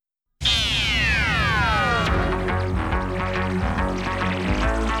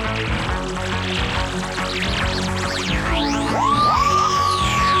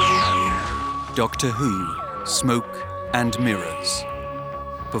Doctor Who, Smoke and Mirrors.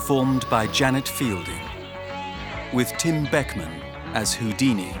 Performed by Janet Fielding. With Tim Beckman as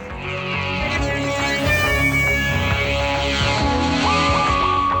Houdini.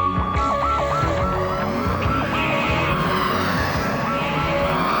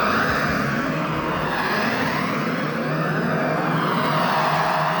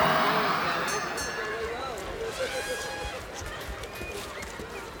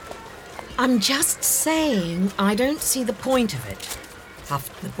 I'm just saying I don't see the point of it,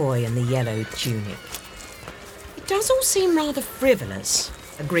 huffed the boy in the yellow tunic. It does all seem rather frivolous,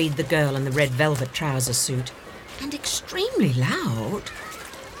 agreed the girl in the red velvet trouser suit, and extremely loud.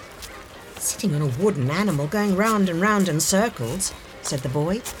 Sitting on a wooden animal going round and round in circles, said the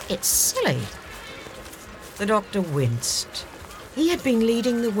boy. It's silly. The doctor winced. He had been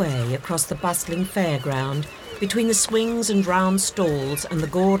leading the way across the bustling fairground, between the swings and round stalls and the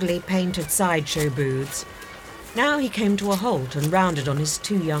gaudily painted sideshow booths. Now he came to a halt and rounded on his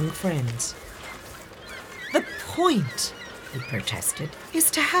two young friends. The point, he protested,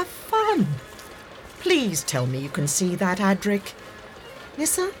 is to have fun. Please tell me you can see that, Adric.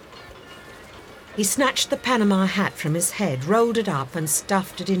 Nyssa? He snatched the Panama hat from his head, rolled it up and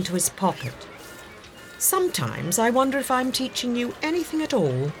stuffed it into his pocket. Sometimes I wonder if I'm teaching you anything at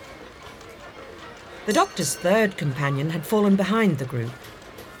all. The doctor's third companion had fallen behind the group.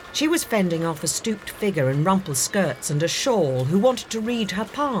 She was fending off a stooped figure in rumpled skirts and a shawl who wanted to read her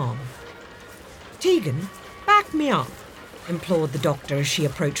palm. Tegan, back me up, implored the doctor as she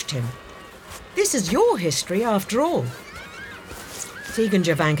approached him. This is your history after all. Tegan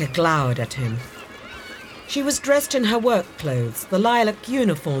Jovanka glowered at him. She was dressed in her work clothes, the lilac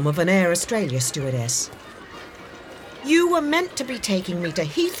uniform of an Air Australia stewardess. You were meant to be taking me to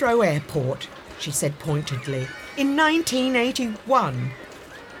Heathrow Airport, she said pointedly, in 1981.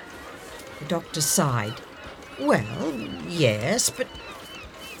 The doctor sighed. Well, yes, but...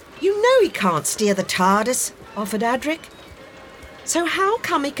 You know he can't steer the TARDIS, offered Adric. So how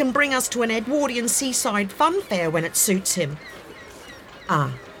come he can bring us to an Edwardian seaside fun fair when it suits him?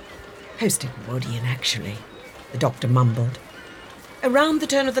 Post-Edwardian, actually, the doctor mumbled. Around the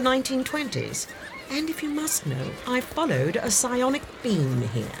turn of the 1920s. And if you must know, I followed a psionic beam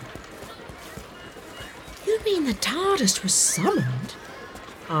here. You mean the TARDIS was summoned?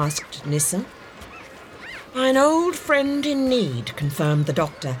 Asked Nyssa. An old friend in need, confirmed the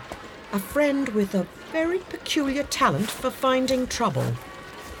doctor. A friend with a very peculiar talent for finding trouble.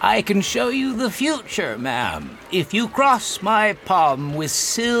 I can show you the future, ma'am, if you cross my palm with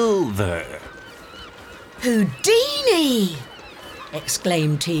silver. Houdini!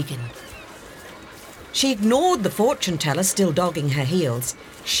 Exclaimed Tegan. She ignored the fortune teller still dogging her heels.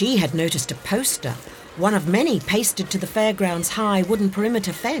 She had noticed a poster, one of many pasted to the fairground's high wooden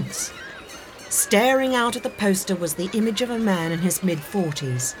perimeter fence. Staring out at the poster was the image of a man in his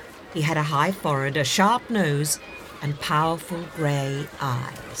mid-40s. He had a high forehead, a sharp nose, and powerful grey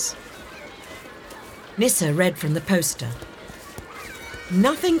eyes. Nyssa read from the poster.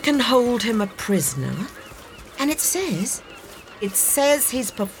 Nothing can hold him a prisoner. And it says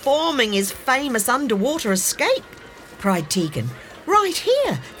he's performing his famous underwater escape, cried Tegan. Right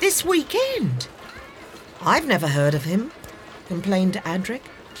here, this weekend. I've never heard of him, complained Adric.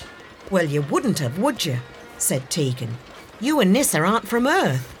 Well, you wouldn't have, would you? Said Tegan. You and Nyssa aren't from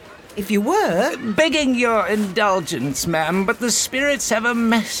Earth. If you were... Begging your indulgence, ma'am, but the spirits have a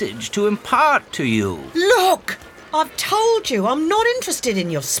message to impart to you. Look! I've told you I'm not interested in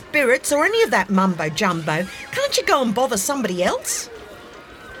your spirits or any of that mumbo-jumbo. Can't you go and bother somebody else?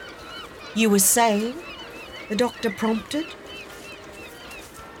 You were saying? The doctor prompted.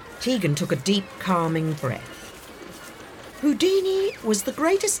 Tegan took a deep, calming breath. Houdini was the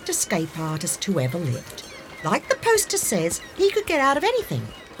greatest escape artist who ever lived. Like the poster says, he could get out of anything.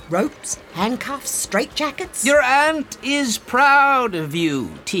 Ropes, handcuffs, straitjackets. Your aunt is proud of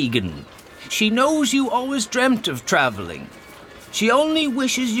you, Tegan. She knows you always dreamt of travelling. She only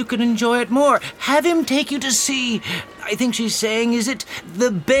wishes you could enjoy it more. Have him take you to see, I think she's saying, is it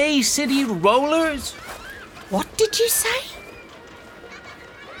the Bay City Rollers? What did you say?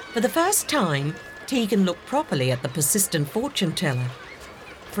 For the first time, Tegan looked properly at the persistent fortune teller.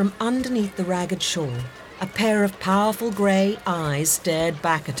 From underneath the ragged shawl, a pair of powerful grey eyes stared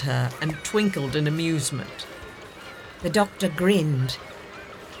back at her and twinkled in amusement. The doctor grinned.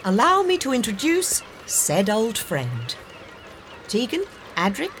 Allow me to introduce said old friend. Tegan,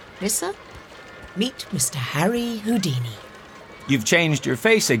 Adric, Nyssa, meet Mr. Harry Houdini. You've changed your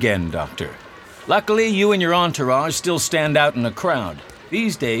face again, Doctor. Luckily, you and your entourage still stand out in a crowd.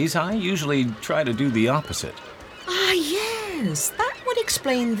 These days, I usually try to do the opposite. Ah, yes, that would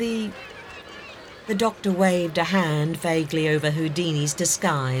explain the The doctor waved a hand vaguely over Houdini's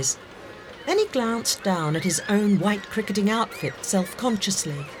disguise. Then he glanced down at his own white cricketing outfit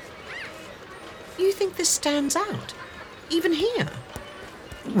self-consciously. You think this stands out? Even here?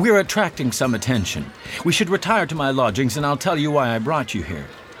 We're attracting some attention. We should retire to my lodgings and I'll tell you why I brought you here.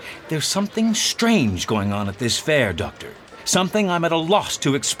 There's something strange going on at this fair, Doctor. Something I'm at a loss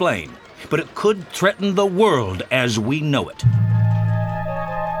to explain. But it could threaten the world as we know it.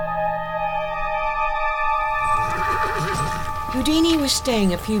 Houdini was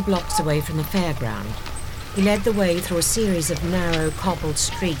staying a few blocks away from the fairground. He led the way through a series of narrow cobbled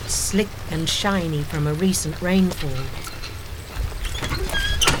streets, slick and shiny from a recent rainfall.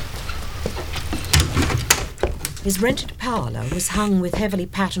 His rented parlour was hung with heavily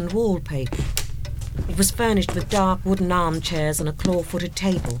patterned wallpaper. It was furnished with dark wooden armchairs and a claw-footed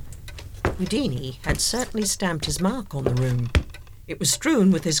table. Houdini had certainly stamped his mark on the room. It was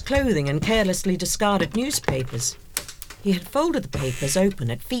strewn with his clothing and carelessly discarded newspapers. He had folded the papers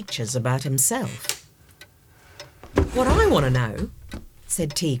open at features about himself. What I want to know,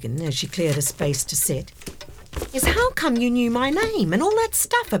 said Tegan as she cleared a space to sit, is how come you knew my name and all that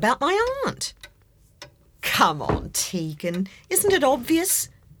stuff about my aunt? Come on, Tegan. Isn't it obvious?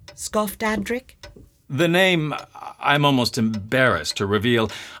 Scoffed Adric. The name, I'm almost embarrassed to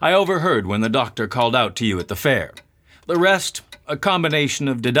reveal, I overheard when the doctor called out to you at the fair. The rest, a combination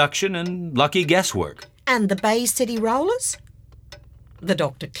of deduction and lucky guesswork. And the Bay City Rollers? The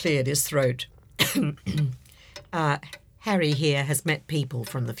doctor cleared his throat. Harry here has met people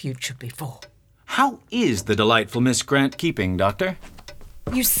from the future before. How is the delightful Miss Grant keeping, Doctor?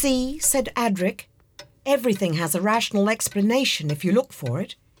 You see, said Adric, everything has a rational explanation if you look for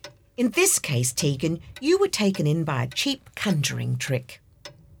it. In this case, Tegan, you were taken in by a cheap conjuring trick.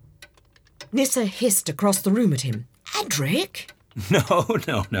 Nyssa hissed across the room at him. Adric?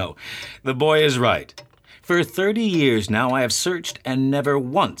 No. The boy is right. For 30 years now, I have searched and never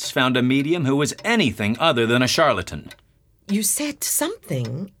once found a medium who was anything other than a charlatan. You said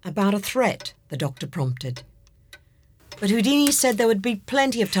something about a threat, the doctor prompted. But Houdini said there would be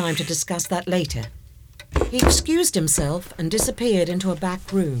plenty of time to discuss that later. He excused himself and disappeared into a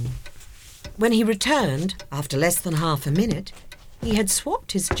back room. When he returned, after less than half a minute, he had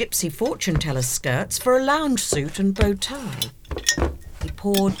swapped his gypsy fortune-teller's skirts for a lounge suit and bow tie. He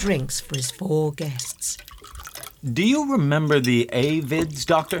poured drinks for his 4 guests. Do you remember the Avids,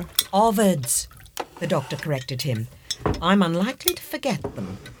 Doctor? Ovids, the doctor corrected him. I'm unlikely to forget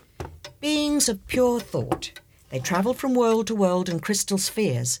them. Beings of pure thought. They travelled from world to world in crystal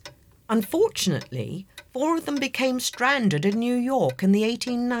spheres. Unfortunately, 4 of them became stranded in New York in the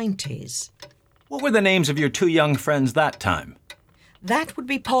 1890s. What were the names of your 2 young friends that time? That would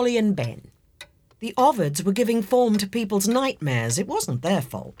be Polly and Ben. The Ovids were giving form to people's nightmares. It wasn't their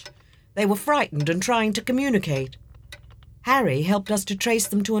fault. They were frightened and trying to communicate. Harry helped us to trace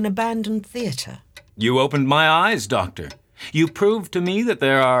them to an abandoned theatre. You opened my eyes, Doctor. You proved to me that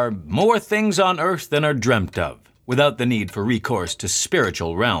there are more things on Earth than are dreamt of, without the need for recourse to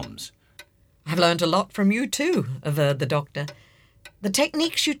spiritual realms. I've learned a lot from you too, averred the doctor. The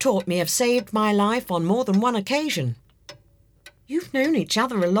techniques you taught me have saved my life on more than one occasion. You've known each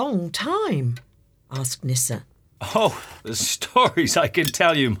other a long time, asked Nyssa. Oh, the stories I can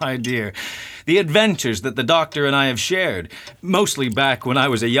tell you, my dear. The adventures that the doctor and I have shared. Mostly back when I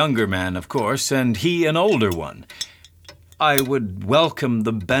was a younger man, of course, and he an older one. I would welcome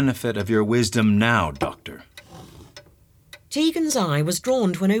the benefit of your wisdom now, Doctor. Tegan's eye was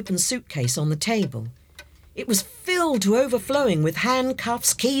drawn to an open suitcase on the table. It was filled to overflowing with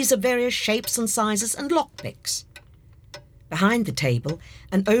handcuffs, keys of various shapes and sizes, and lockpicks. Behind the table,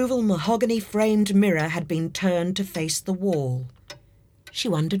 an oval mahogany-framed mirror had been turned to face the wall. She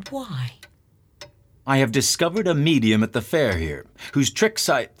wondered why. I have discovered a medium at the fair here, whose tricks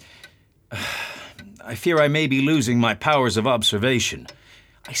I fear I may be losing my powers of observation.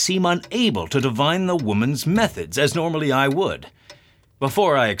 I seem unable to divine the woman's methods, as normally I would.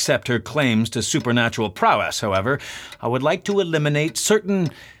 Before I accept her claims to supernatural prowess, however, I would like to eliminate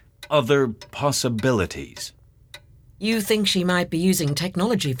certain other possibilities. You think she might be using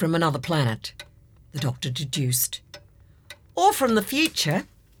technology from another planet, the doctor deduced. Or from the future,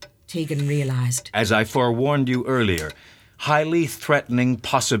 Tegan realised. As I forewarned you earlier, highly threatening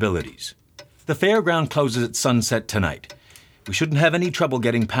possibilities. The fairground closes at sunset tonight. We shouldn't have any trouble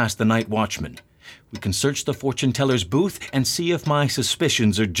getting past the night watchman. We can search the fortune-teller's booth and see if my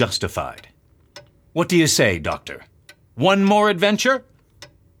suspicions are justified. What do you say, Doctor? One more adventure?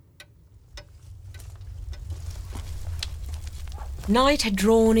 Night had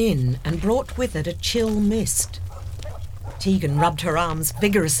drawn in and brought with it a chill mist. Tegan rubbed her arms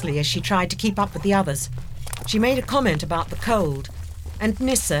vigorously as she tried to keep up with the others. She made a comment about the cold, and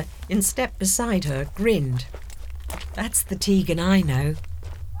Nyssa, in step beside her, grinned. That's the Tegan I know.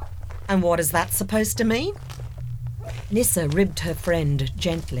 And what is that supposed to mean? Nyssa ribbed her friend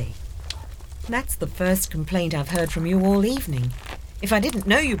gently. That's the first complaint I've heard from you all evening. If I didn't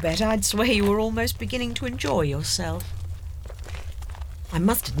know you better, I'd swear you were almost beginning to enjoy yourself. I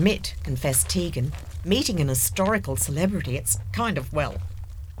must admit, confessed Tegan, meeting an historical celebrity, it's kind of, well,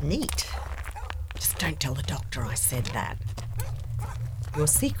 neat. Just don't tell the doctor I said that. Your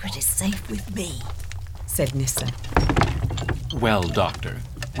secret is safe with me, said Nyssa. Well, Doctor,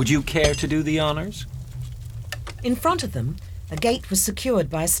 would you care to do the honors? In front of them, a gate was secured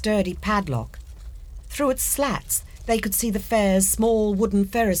by a sturdy padlock. Through its slats, they could see the fair's small wooden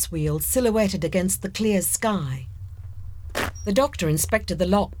Ferris wheel silhouetted against the clear sky. The doctor inspected the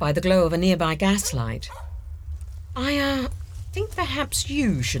lock by the glow of a nearby gaslight. I think perhaps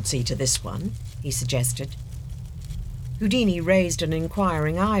you should see to this one, he suggested. Houdini raised an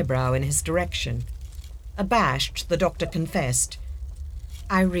inquiring eyebrow in his direction. Abashed, the doctor confessed,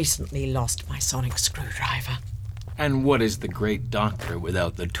 I recently lost my sonic screwdriver. And what is the great doctor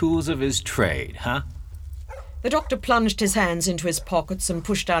without the tools of his trade, huh? The doctor plunged his hands into his pockets and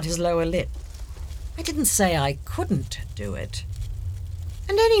pushed out his lower lip. I didn't say I couldn't do it.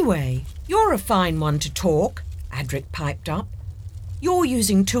 And anyway, you're a fine one to talk, Adric piped up. You're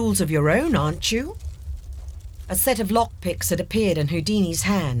using tools of your own, aren't you? A set of lockpicks had appeared in Houdini's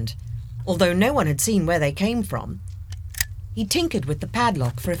hand, although no one had seen where they came from. He tinkered with the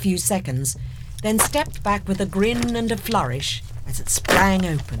padlock for a few seconds, then stepped back with a grin and a flourish as it sprang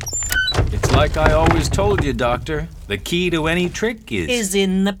open. It's like I always told you, Doctor. The key to any trick is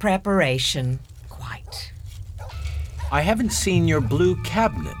in the preparation. Quite. I haven't seen your blue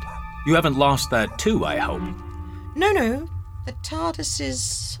cabinet. You haven't lost that too, I hope. No. The TARDIS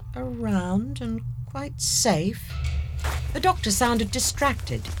is around and quite safe. The doctor sounded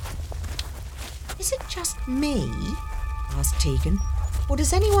distracted. Is it just me? Asked Tegan. Or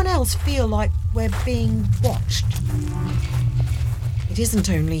does anyone else feel like we're being watched? It isn't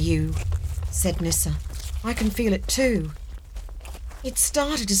only you, said Nyssa. I can feel it too. It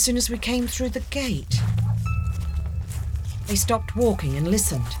started as soon as we came through the gate. They stopped walking and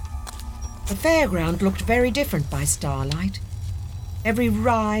listened. The fairground looked very different by starlight. Every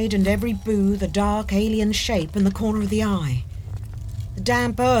ride and every booth a dark alien shape in the corner of the eye. The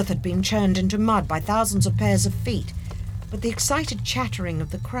damp earth had been churned into mud by thousands of pairs of feet, but the excited chattering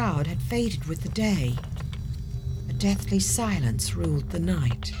of the crowd had faded with the day. A deathly silence ruled the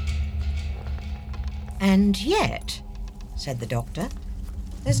night. And yet, said the doctor,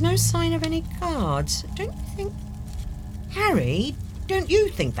 there's no sign of any guards. Don't you think... Harry, don't you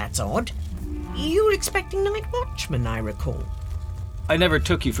think that's odd? You were expecting night watchmen, I recall. I never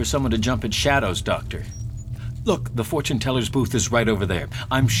took you for someone to jump at shadows, Doctor. Look, the fortune teller's booth is right over there.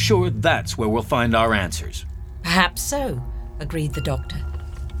 I'm sure that's where we'll find our answers. Perhaps so, agreed the doctor.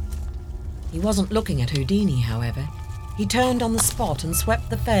 He wasn't looking at Houdini, however. He turned on the spot and swept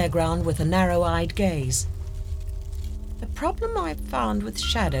the fairground with a narrow-eyed gaze. The problem I've found with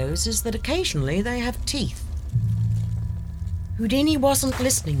shadows is that occasionally they have teeth. Houdini wasn't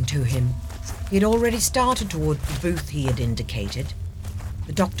listening to him. He had already started toward the booth he had indicated.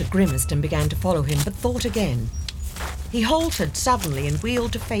 The doctor grimaced and began to follow him, but thought again. He halted suddenly and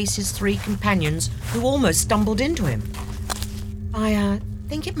wheeled to face his three companions, who almost stumbled into him. I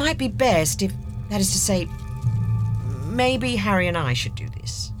think it might be best if, that is to say, maybe Harry and I should do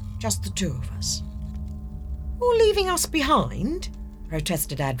this. Just the two of us. Or leaving us behind?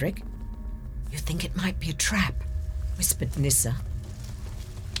 Protested Adric. You think it might be a trap? Whispered Nyssa.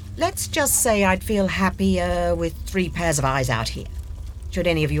 Let's just say I'd feel happier with 3 pairs of eyes out here. Should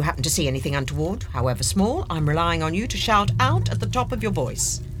any of you happen to see anything untoward, however small, I'm relying on you to shout out at the top of your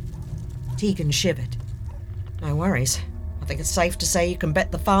voice. Tegan shivered. No worries. I think it's safe to say you can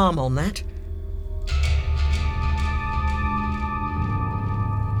bet the farm on that.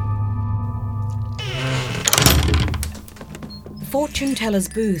 The fortune teller's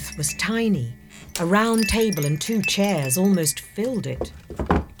booth was tiny. A round table and 2 chairs almost filled it.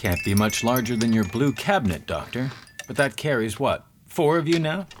 Can't be much larger than your blue cabinet, Doctor. But that carries what? 4 of you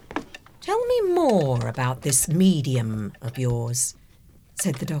now? Tell me more about this medium of yours,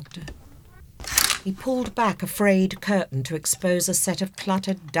 said the doctor. He pulled back a frayed curtain to expose a set of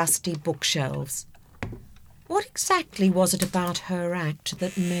cluttered, dusty bookshelves. What exactly was it about her act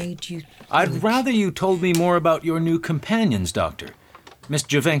that made you think... I'd rather you told me more about your new companions, Doctor. Miss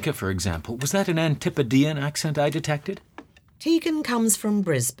Javenka, for example. Was that an Antipodean accent I detected? Tegan comes from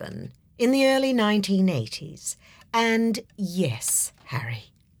Brisbane in the early 1980s. And yes,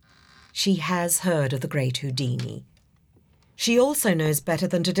 Harry, she has heard of the great Houdini. She also knows better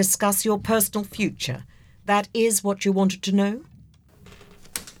than to discuss your personal future. That is what you wanted to know?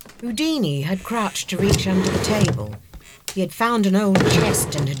 Houdini had crouched to reach under the table. He had found an old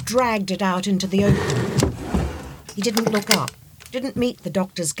chest and had dragged it out into the open. He didn't look up, didn't meet the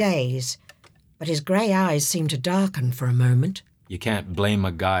doctor's gaze, but his grey eyes seemed to darken for a moment. You can't blame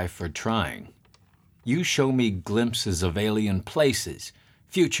a guy for trying. You show me glimpses of alien places,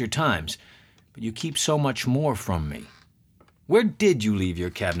 future times, but you keep so much more from me. Where did you leave your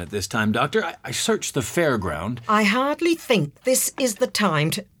cabinet this time, Doctor? I searched the fairground. I hardly think this is the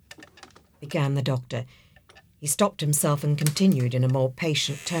time to... began the doctor. He stopped himself and continued in a more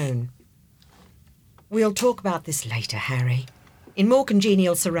patient tone. We'll talk about this later, Harry. In more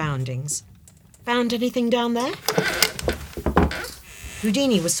congenial surroundings. Found anything down there?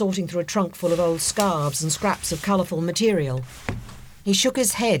 Houdini was sorting through a trunk full of old scarves and scraps of colourful material. He shook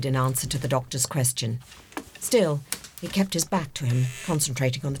his head in answer to the doctor's question. Still, he kept his back to him,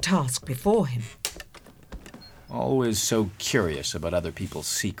 concentrating on the task before him. Always so curious about other people's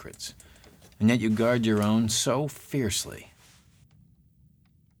secrets, and yet you guard your own so fiercely.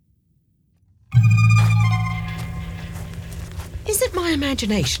 Is it my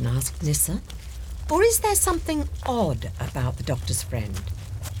imagination, asked Nyssa, or is there something odd about the doctor's friend?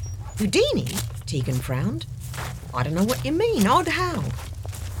 Houdini? Tegan frowned. I don't know what you mean. Odd how?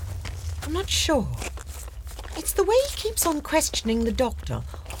 I'm not sure. It's the way he keeps on questioning the doctor,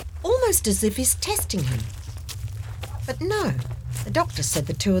 almost as if he's testing him. But no, the doctor said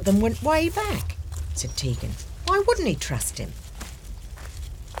the two of them went way back, said Tegan. Why wouldn't he trust him?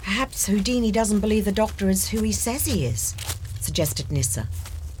 Perhaps Houdini doesn't believe the doctor is who he says he is, suggested Nyssa.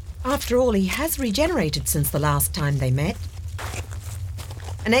 After all, he has regenerated since the last time they met.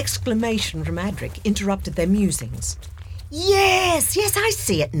 An exclamation from Adric interrupted their musings. Yes, I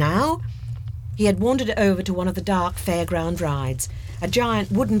see it now. He had wandered over to one of the dark fairground rides, a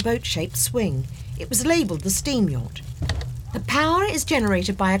giant wooden boat-shaped swing. It was labelled the steam yacht. The power is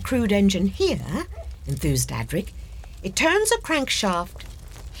generated by a crude engine here, enthused Adric. It turns a crankshaft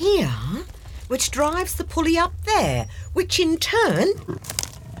here, which drives the pulley up there, which in turn...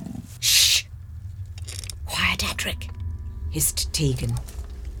 Shh! Quiet, Adric, hissed Tegan.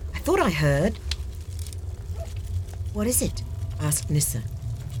 I thought I heard. What is it? Asked Nyssa.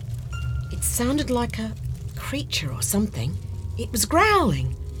 It sounded like a creature or something. It was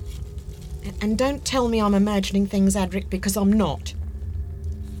growling. And don't tell me I'm imagining things, Adric, because I'm not.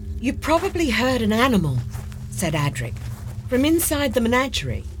 You probably heard an animal, said Adric, from inside the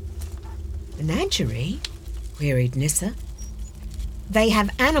menagerie. Menagerie? Queried Nyssa. They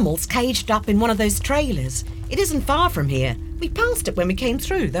have animals caged up in one of those trailers. It isn't far from here. We passed it when we came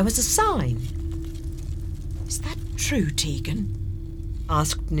through. There was a sign. Is that true, Tegan?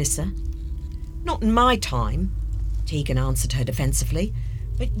 Asked Nyssa. Not in my time, Tegan answered her defensively.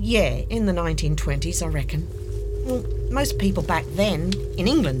 But yeah, in the 1920s, I reckon. Well, most people back then, in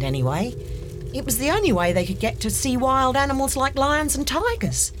England anyway, it was the only way they could get to see wild animals like lions and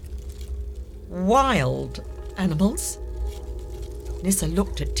tigers. Wild animals? Nyssa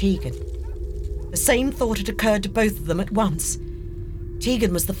looked at Tegan. The same thought had occurred to both of them at once.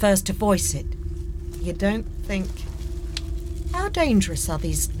 Tegan was the first to voice it. You don't think... How dangerous are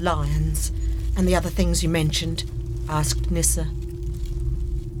these lions and the other things you mentioned? Asked Nyssa.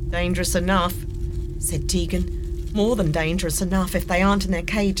 Dangerous enough, said Tegan. More than dangerous enough if they aren't in their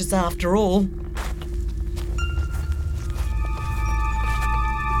cages after all.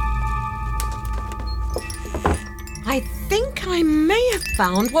 I think I may have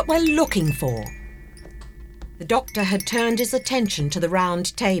found what we're looking for. The doctor had turned his attention to the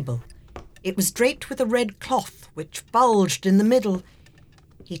round table. It was draped with a red cloth, which bulged in the middle.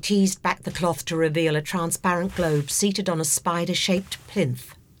 He teased back the cloth to reveal a transparent globe seated on a spider-shaped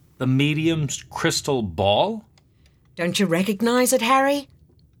plinth. The medium's crystal ball? Don't you recognise it, Harry?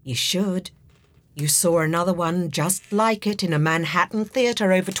 You should. You saw another one just like it in a Manhattan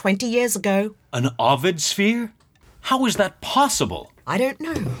theatre over 20 years ago. An Ovid sphere? How is that possible? I don't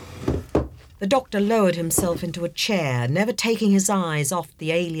know. The doctor lowered himself into a chair, never taking his eyes off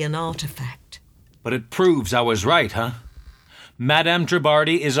the alien artefact. But it proves I was right, huh? Madame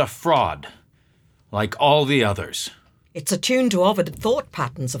Tribardi is a fraud, like all the others. It's attuned to Ovid thought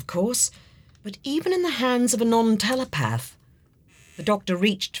patterns, of course, but even in the hands of a non-telepath. The doctor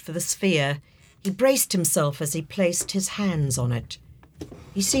reached for the sphere. He braced himself as he placed his hands on it.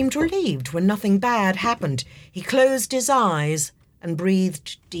 He seemed relieved when nothing bad happened. He closed his eyes and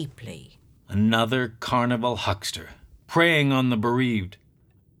breathed deeply. Another carnival huckster, preying on the bereaved.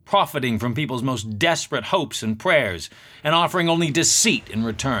 profiting from people's most desperate hopes and prayers, and offering only deceit in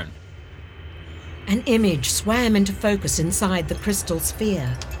return. An image swam into focus inside the crystal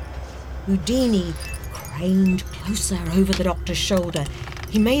sphere. Houdini craned closer over the doctor's shoulder.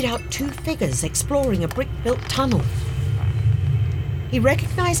 He made out two figures exploring a brick-built tunnel. He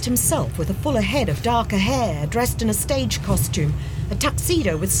recognized himself with a fuller head of darker hair, dressed in a stage costume, a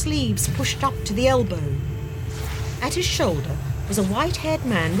tuxedo with sleeves pushed up to the elbow. At his shoulder was a white-haired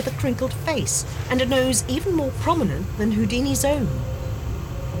man with a crinkled face and a nose even more prominent than Houdini's own.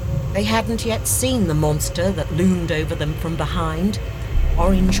 They hadn't yet seen the monster that loomed over them from behind,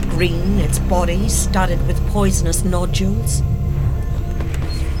 orange-green, its body studded with poisonous nodules.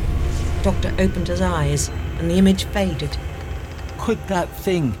 The doctor opened his eyes and the image faded. Could that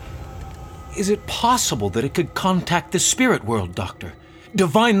thing... Is it possible that it could contact the spirit world, Doctor?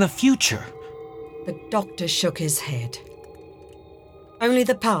 Divine the future? The doctor shook his head. Only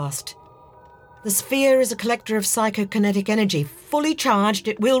the past. The sphere is a collector of psychokinetic energy. Fully charged,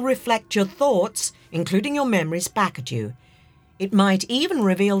 it will reflect your thoughts, including your memories, back at you. It might even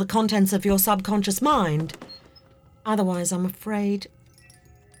reveal the contents of your subconscious mind. Otherwise, I'm afraid...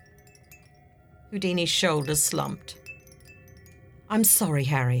 Houdini's shoulders slumped. "I'm sorry,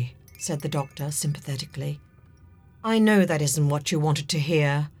 Harry," said the doctor sympathetically. "I know that isn't what you wanted to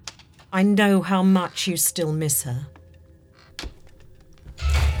hear. I know how much you still miss her."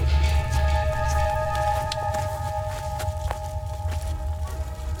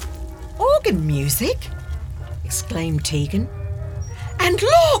 "Organ music?" exclaimed Tegan. "And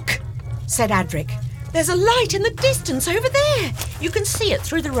look!" said Adric. "There's a light in the distance over there. You can see it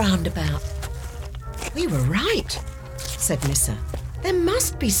through the roundabout." "We were right," said Nyssa. "There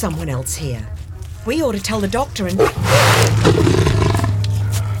must be someone else here. We ought to tell the doctor and..."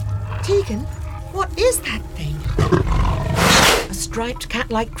 "Tegan, what is that thing?" A striped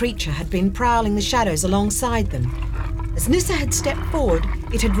cat-like creature had been prowling the shadows alongside them. As Nyssa had stepped forward,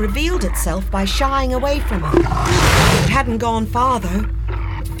 it had revealed itself by shying away from her. It hadn't gone far, though.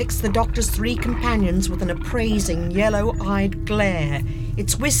 It fixed the doctor's three companions with an appraising, yellow-eyed glare,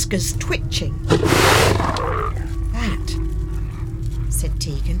 its whiskers twitching. "That," said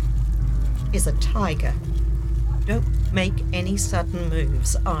Tegan, "is a tiger. Don't make any sudden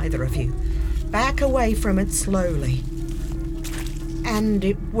moves, either of you. Back away from it slowly." "And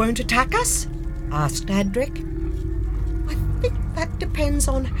it won't attack us?" asked Adric. "I think that depends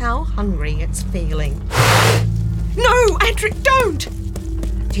on how hungry it's feeling." "No, Adric, don't!"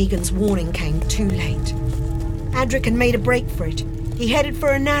 Tegan's warning came too late. Adric had made a break for it. He headed for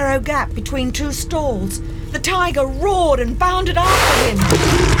a narrow gap between two stalls. The tiger roared and bounded after him.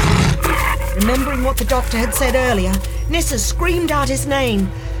 Remembering what the doctor had said earlier, Nyssa screamed out his name.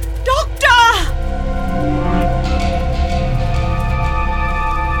 "Doctor!"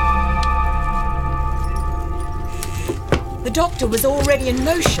 The doctor was already in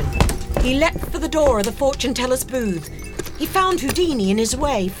motion. He leapt for the door of the fortune-teller's booth. He found Houdini in his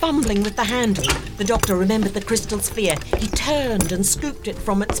way, fumbling with the handle. The doctor remembered the crystal sphere. He turned and scooped it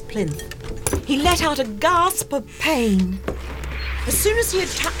from its plinth. He let out a gasp of pain. As soon as he had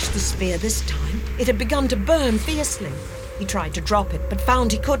touched the sphere this time, it had begun to burn fiercely. He tried to drop it, but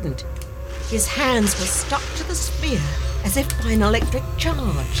found he couldn't. His hands were stuck to the sphere, as if by an electric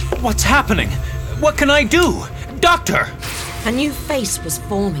charge. What's happening? What can I do? Doctor! A new face was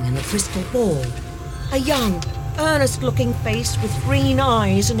forming in the crystal ball. A young, earnest-looking face with green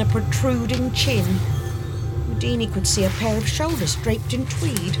eyes and a protruding chin. Houdini could see a pair of shoulders draped in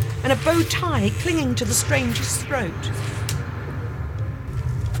tweed and a bow tie clinging to the stranger's throat.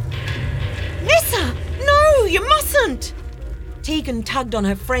 "Nyssa! No, you mustn't!" Tegan tugged on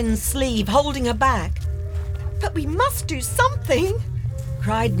her friend's sleeve, holding her back. "But we must do something,"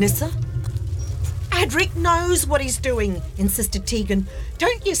 cried Nyssa. "Adric knows what he's doing," insisted Tegan.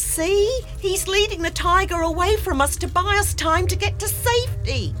 "Don't you see? He's leading the tiger away from us to buy us time to get to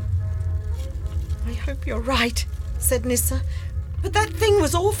safety." "I hope you're right," said Nyssa. "But that thing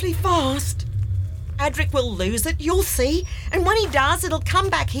was awfully fast." "Adric will lose it, you'll see. And when he does, it'll come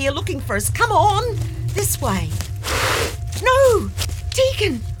back here looking for us. Come on, this way." "No!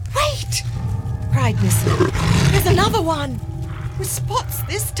 Tegan, wait!" cried Nyssa. "There's another one. With spots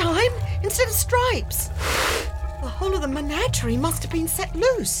this time, instead of stripes. The whole of the menagerie must have been set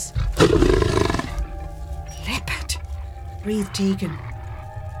loose." "Leopard," breathed Tegan.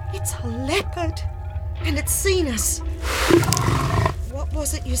 "It's a leopard, and it's seen us." "What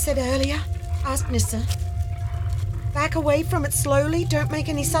was it you said earlier?" asked Nyssa. "Back away from it slowly, don't make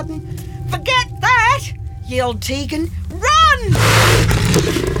any sudden..." "Forget that!" yelled Tegan. "Run!"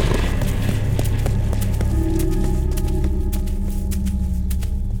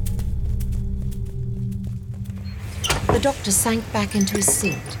 doctor sank back into his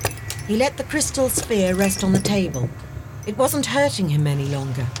seat. He let the crystal sphere rest on the table. It wasn't hurting him any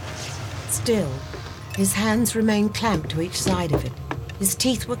longer. Still, his hands remained clamped to each side of it. His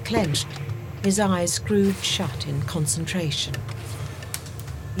teeth were clenched, his eyes screwed shut in concentration.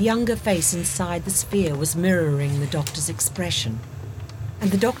 The younger face inside the sphere was mirroring the doctor's expression, and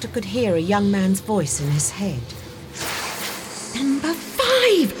the doctor could hear a young man's voice in his head. "Number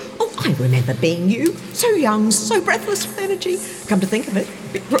 5! Oh, I remember being you. So young, so breathless with energy. Come to think of it,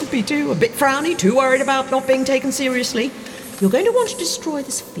 a bit grumpy too, a bit frowny, too worried about not being taken seriously. You're going to want to destroy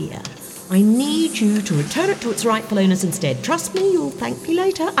the sphere. I need you to return it to its rightful owners instead. Trust me, you'll thank me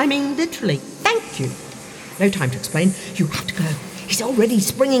later. I mean, literally, thank you. No time to explain. You have to go. He's already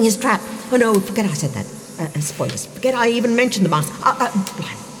springing his trap. Oh no, forget I said that. Spoilers. Forget I even mentioned the mask.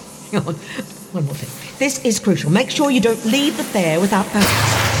 Hang on. One more thing. This is crucial. Make sure you don't leave the fair without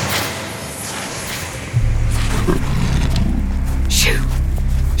purpose. Shoo!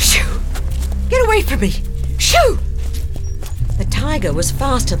 Shoo! Get away from me! Shoo! The tiger was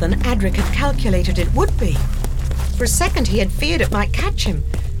faster than Adric had calculated it would be. For a second he had feared it might catch him.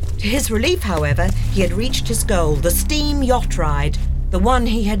 To his relief, however, he had reached his goal, the steam yacht ride, the one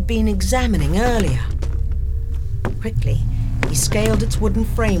he had been examining earlier. Quickly, he scaled its wooden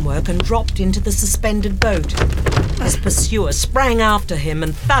framework and dropped into the suspended boat. His pursuer sprang after him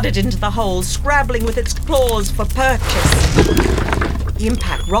and thudded into the hole, scrabbling with its claws for purchase. The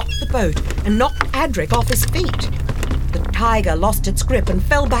impact rocked the boat and knocked Adric off his feet. The tiger lost its grip and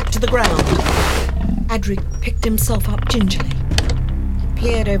fell back to the ground. Adric picked himself up gingerly. He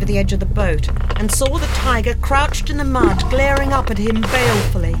peered over the edge of the boat and saw the tiger crouched in the mud, glaring up at him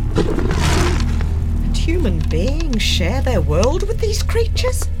balefully. Could human beings share their world with these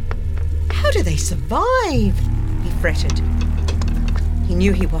creatures? How do they survive? He fretted. He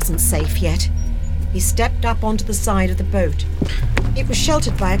knew he wasn't safe yet. He stepped up onto the side of the boat. It was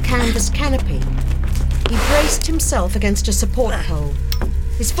sheltered by a canvas canopy. He braced himself against a support pole.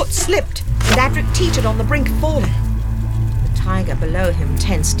 His foot slipped, and Adric teetered on the brink of falling. The tiger below him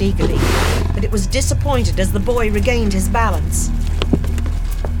tensed eagerly, but it was disappointed as the boy regained his balance.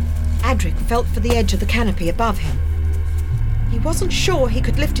 Adric felt for the edge of the canopy above him. He wasn't sure he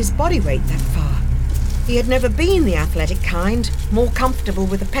could lift his body weight that far. He had never been the athletic kind, more comfortable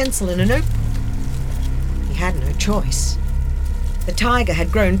with a pencil and a notebook. He had no choice. The tiger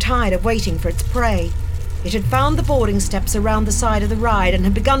had grown tired of waiting for its prey. It had found the boarding steps around the side of the ride and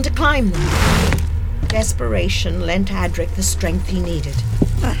had begun to climb them. Desperation lent Adric the strength he needed.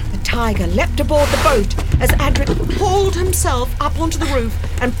 The tiger leapt aboard the boat as Adric hauled himself up onto the roof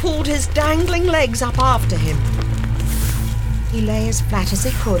and pulled his dangling legs up after him. He lay as flat as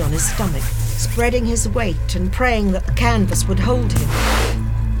he could on his stomach, spreading his weight and praying that the canvas would hold him.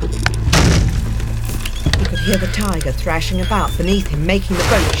 He could hear the tiger thrashing about beneath him, making the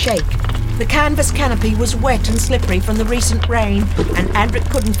boat shake. The canvas canopy was wet and slippery from the recent rain, and Adric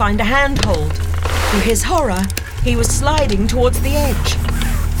couldn't find a handhold. To his horror, he was sliding towards the edge.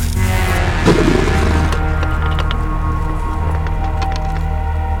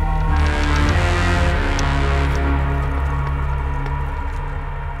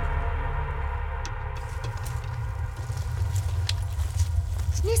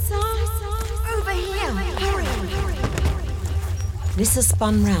 Nyssa! Over here! Hurry! Nyssa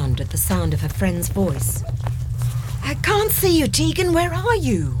spun round at the sound of her friend's voice. I can't see you, Tegan. Where are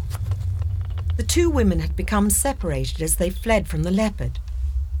you? The two women had become separated as they fled from the leopard.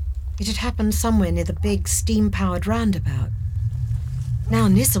 It had happened somewhere near the big steam-powered roundabout. Now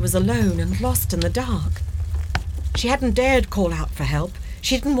Nyssa was alone and lost in the dark. She hadn't dared call out for help.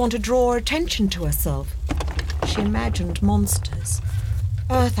 She didn't want to draw attention to herself. She imagined monsters.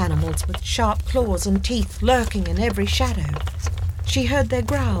 Earth animals with sharp claws and teeth lurking in every shadow. She heard their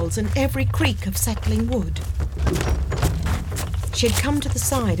growls in every creak of settling wood. She had come to the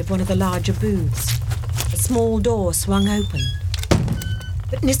side of one of the larger booths. A small door swung open.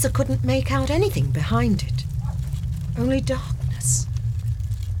 But Nyssa couldn't make out anything behind it. Only darkness.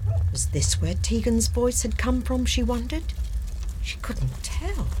 Was this where Tegan's voice had come from, she wondered? She couldn't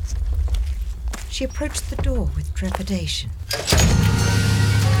tell. She approached the door with trepidation.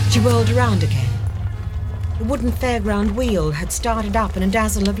 She whirled around again. The wooden fairground wheel had started up in a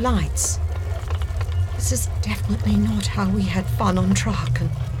dazzle of lights. This is definitely not how we had fun on Traken,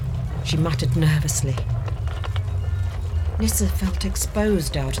 she muttered nervously. Nyssa felt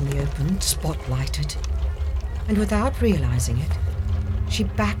exposed out in the open, spotlighted, and without realizing it, she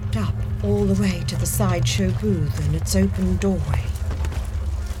backed up all the way to the sideshow booth and its open doorway.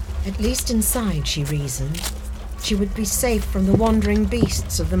 At least inside, she reasoned, she would be safe from the wandering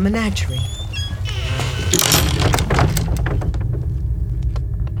beasts of the menagerie.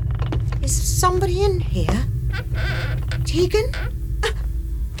 somebody in here? Tegan?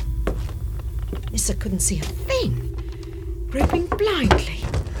 Nyssa couldn't see a thing. Groping blindly,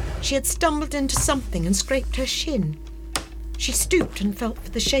 she had stumbled into something and scraped her shin. She stooped and felt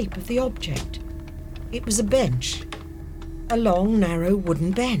for the shape of the object. It was a bench. A long, narrow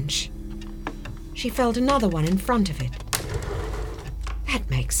wooden bench. She felt another one in front of it. That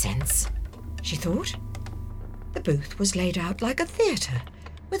makes sense, she thought. The booth was laid out like a theatre,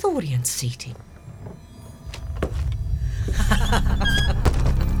 with audience seating.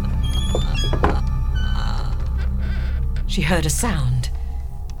 She heard a sound,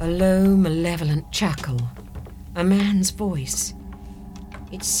 a low, malevolent chuckle, a man's voice.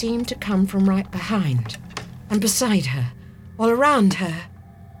 It seemed to come from right behind, and beside her, all around her.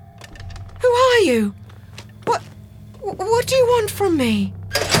 Who are you? What do you want from me?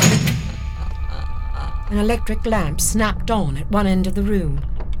 An electric lamp snapped on at one end of the room.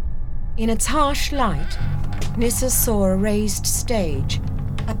 In its harsh light, Nyssa saw a raised stage.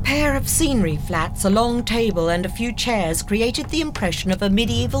 A pair of scenery flats, a long table, and a few chairs created the impression of a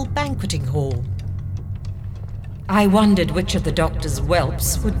medieval banqueting hall. I wondered which of the doctor's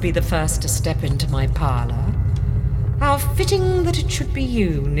whelps would be the first to step into my parlour. How fitting that it should be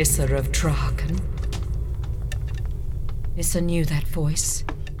you, Nyssa of Traken. Nyssa knew that voice.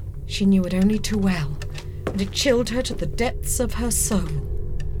 She knew it only too well, and it chilled her to the depths of her soul.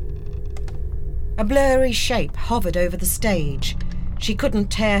 A blurry shape hovered over the stage. She couldn't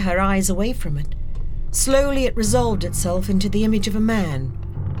tear her eyes away from it. Slowly it resolved itself into the image of a man,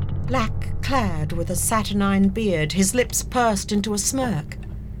 black-clad with a saturnine beard, his lips pursed into a smirk.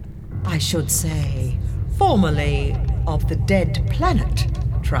 I should say, formerly of the dead planet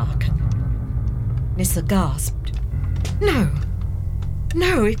Traken. Nyssa gasped.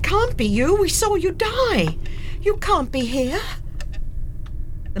 No, it can't be you. We saw you die. You can't be here.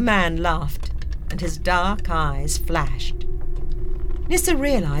 The man laughed, and his dark eyes flashed. Nyssa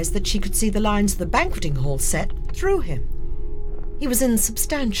realized that she could see the lines of the banqueting hall set through him. He was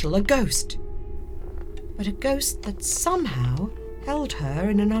insubstantial, a ghost. But a ghost that somehow held her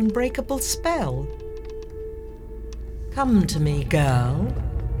in an unbreakable spell. "Come to me, girl,"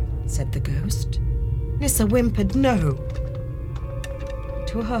 said the ghost. Nyssa whimpered no.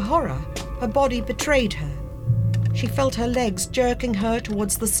 To her horror, her body betrayed her. She felt her legs jerking her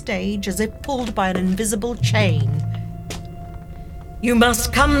towards the stage as if pulled by an invisible chain. "You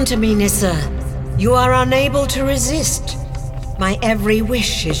must come to me, Nyssa. You are unable to resist. My every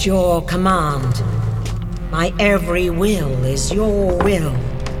wish is your command. My every will is your will.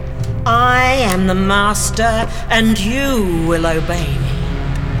 I am the master, and you will obey me."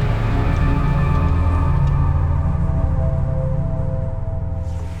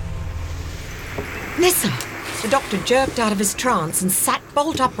 Nyssa! The doctor jerked out of his trance and sat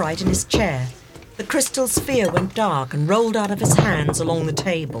bolt upright in his chair. The crystal sphere went dark and rolled out of his hands along the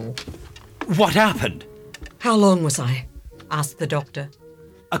table. What happened? "How long was I?" asked the doctor.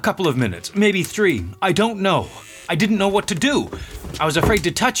 A couple of minutes, maybe 3. I don't know. I didn't know what to do. I was afraid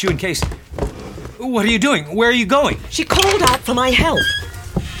to touch you in case... What are you doing? Where are you going? She called out for my help.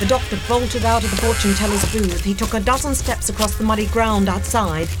 The doctor bolted out of the fortune teller's booth. He took a dozen steps across the muddy ground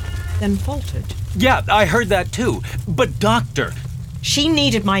outside, then faltered. Yeah, I heard that too. But doctor... She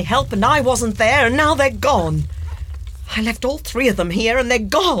needed my help and I wasn't there, and now they're gone. I left all 3 of them here and they're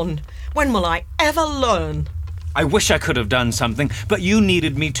gone. When will I ever learn? I wish I could have done something, but you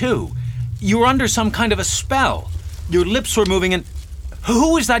needed me too. You were under some kind of a spell. Your lips were moving and...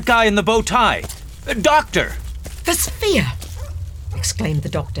 Who is that guy in the bow tie? Doctor! The sphere! Exclaimed the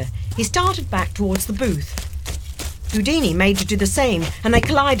doctor. He started back towards the booth. Houdini made to do the same, and they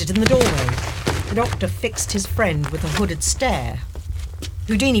collided in the doorway. The doctor fixed his friend with a hooded stare.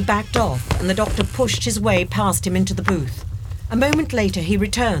 Houdini backed off, and the doctor pushed his way past him into the booth. A moment later he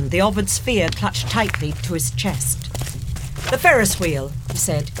returned, the ovoid sphere clutched tightly to his chest. "The Ferris wheel," he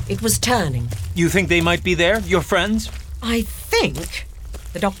said. "It was turning." You think they might be there, your friends? "I think..."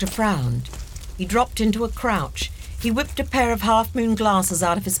 The doctor frowned. He dropped into a crouch. He whipped a pair of half-moon glasses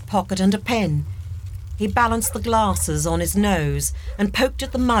out of his pocket and a pen. He balanced the glasses on his nose and poked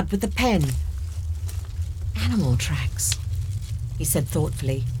at the mud with the pen. "Animal tracks," he said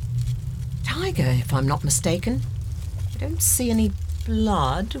thoughtfully. "Tiger, if I'm not mistaken. I don't see any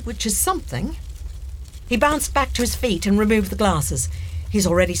blood, which is something." He bounced back to his feet and removed the glasses. "He's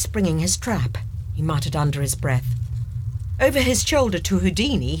already springing his trap," he muttered under his breath. Over his shoulder to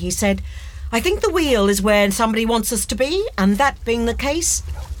Houdini, he said, "I think the wheel is where somebody wants us to be, and that being the case,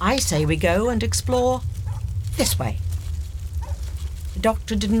 I say we go and explore this way." The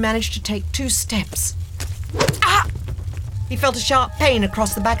doctor didn't manage to take 2 steps. "Ah!" He felt a sharp pain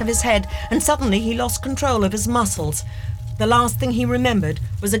across the back of his head, and suddenly he lost control of his muscles. The last thing he remembered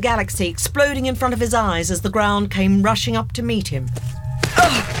was a galaxy exploding in front of his eyes as the ground came rushing up to meet him.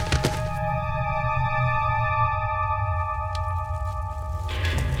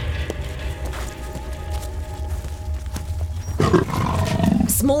 A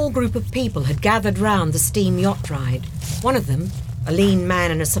small group of people had gathered round the steam yacht ride. One of them, a lean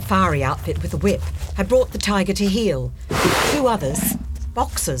man in a safari outfit with a whip, had brought the tiger to heel. Two others,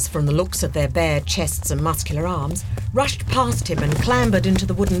 boxers from the looks of their bare chests and muscular arms, rushed past him and clambered into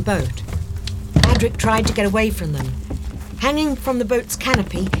the wooden boat. Adric tried to get away from them. Hanging from the boat's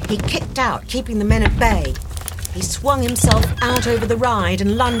canopy, he kicked out, keeping the men at bay. He swung himself out over the ride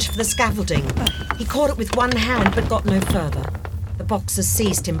and lunged for the scaffolding. He caught it with one hand but got no further. The boxers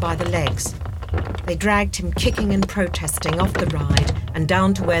seized him by the legs. They dragged him kicking and protesting off the ride and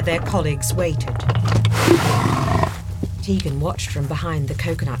down to where their colleagues waited. Tegan watched from behind the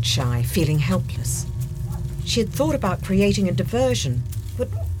coconut shy, feeling helpless. She had thought about creating a diversion, but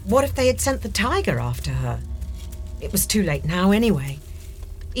what if they had sent the tiger after her? It was too late now anyway.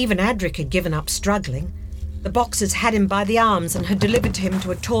 Even Adric had given up struggling. The boxers had him by the arms and had delivered him to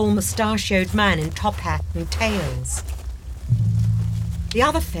a tall, mustachioed man in top hat and tails. The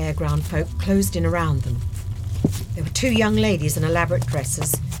other fairground folk closed in around them. There were two young ladies in elaborate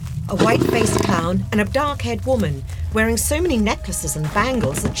dresses, a white-faced clown and a dark-haired woman wearing so many necklaces and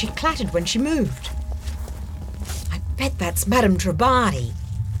bangles that she clattered when she moved. I bet that's Madame Trebati,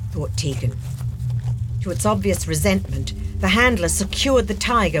 thought Tegan. To its obvious resentment, the handler secured the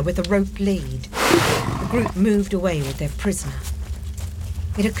tiger with a rope lead. The group moved away with their prisoner.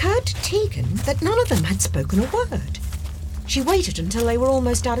 It occurred to Tegan that none of them had spoken a word. She waited until they were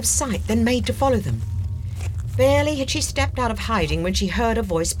almost out of sight, then made to follow them. Barely had she stepped out of hiding when she heard a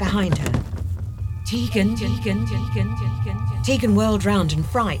voice behind her. Tegan. Tegan whirled round in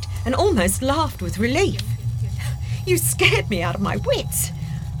fright and almost laughed with relief. You scared me out of my wits.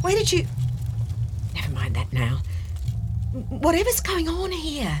 Where did you... Never mind that now. Whatever's going on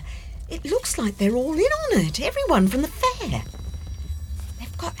here, it looks like they're all in on it, everyone from the fair.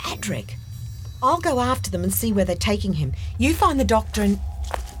 They've got Adric. I'll go after them and see where they're taking him. You find the doctor and...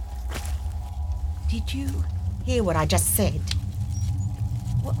 Did you hear what I just said?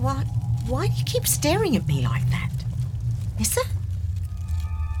 What? Why do you keep staring at me like that? Nyssa?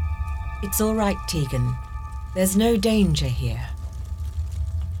 It's all right, Tegan. There's no danger here.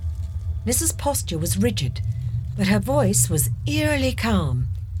 Nyssa's posture was rigid, but her voice was eerily calm.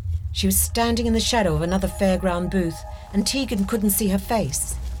 She was standing in the shadow of another fairground booth, and Tegan couldn't see her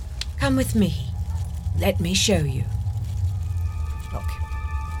face. Come with me. Let me show you. Look,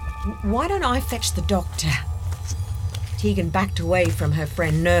 why don't I fetch the doctor? Tegan backed away from her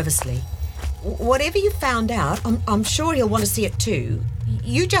friend nervously. Whatever you found out, I'm sure he'll want to see it too.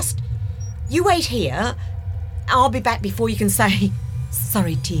 You wait here. I'll be back before you can say,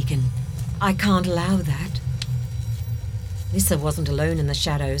 sorry, Tegan, I can't allow that. Nyssa wasn't alone in the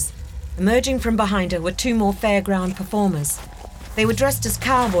shadows. Emerging from behind her were two more fairground performers. They were dressed as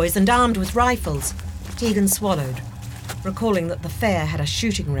cowboys and armed with rifles. Tegan swallowed, recalling that the fair had a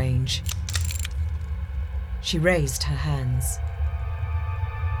shooting range. She raised her hands.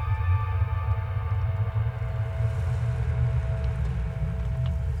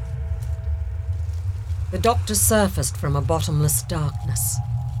 The doctor surfaced from a bottomless darkness.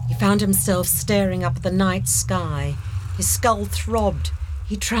 He found himself staring up at the night sky. His skull throbbed.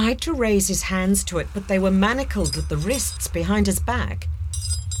 He tried to raise his hands to it, but they were manacled at the wrists behind his back.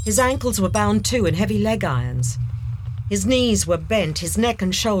 His ankles were bound too in heavy leg irons. His knees were bent, his neck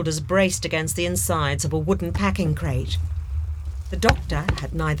and shoulders braced against the insides of a wooden packing crate. The doctor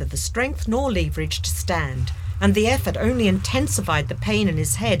had neither the strength nor leverage to stand, and the effort only intensified the pain in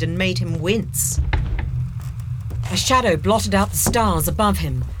his head and made him wince. A shadow blotted out the stars above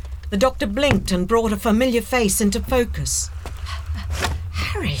him. The doctor blinked and brought a familiar face into focus.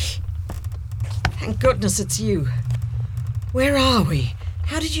 Harry! Thank goodness it's you. Where are we?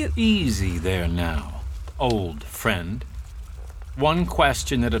 How did you... Easy there now, old friend. One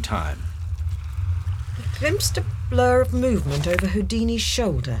question at a time. He glimpsed a blur of movement over Houdini's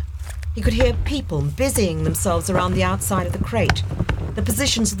shoulder. He could hear people busying themselves around the outside of the crate. The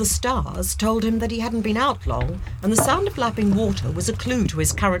positions of the stars told him that he hadn't been out long, and the sound of lapping water was a clue to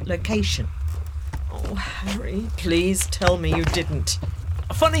his current location. Oh, Harry, please tell me you didn't.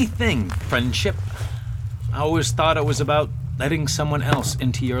 A funny thing, friendship. I always thought it was about letting someone else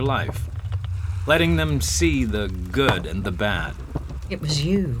into your life. Letting them see the good and the bad. It was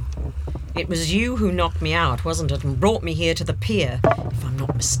you. It was you who knocked me out, wasn't it, and brought me here to the pier, if I'm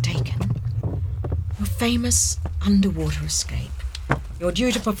not mistaken. You're famous underwater escape. You're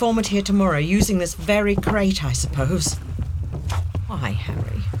due to perform it here tomorrow, using this very crate, I suppose. Why,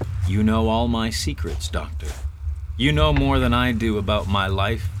 Harry? You know all my secrets, Doctor. You know more than I do about my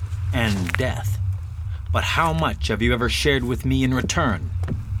life and death. But how much have you ever shared with me in return?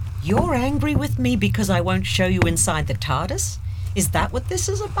 You're angry with me because I won't show you inside the TARDIS? Is that what this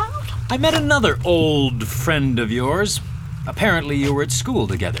is about? I met another old friend of yours. Apparently you were at school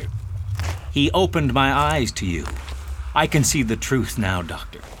together. He opened my eyes to you. I can see the truth now,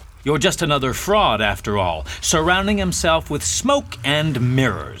 Doctor. You're just another fraud, after all, surrounding himself with smoke and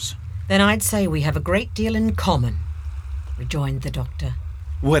mirrors. Then I'd say we have a great deal in common, rejoined the Doctor.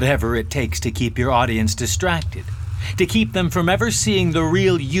 Whatever it takes to keep your audience distracted, to keep them from ever seeing the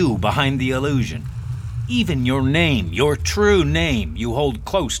real you behind the illusion. Even your name, your true name, you hold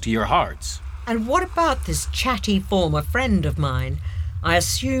close to your hearts. And what about this chatty former friend of mine? I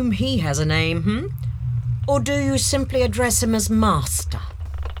assume he has a name, Or do you simply address him as Master?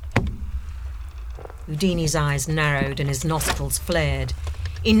 Houdini's eyes narrowed and his nostrils flared,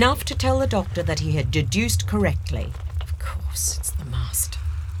 enough to tell the Doctor that he had deduced correctly. Of course, it's the Master.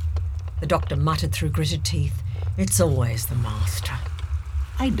 The Doctor muttered through gritted teeth, "It's always the Master."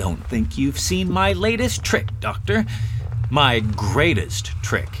 I don't think you've seen my latest trick, Doctor. My greatest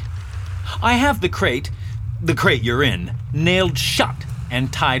trick. I have the crate you're in, nailed shut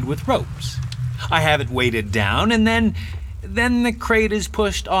and tied with ropes. I have it weighted down, and then the crate is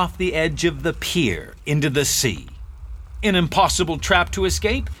pushed off the edge of the pier into the sea. An impossible trap to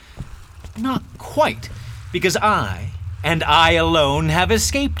escape? Not quite, because I, and I alone, have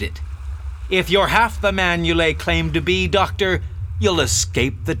escaped it. If you're half the man you lay claim to be, Doctor, you'll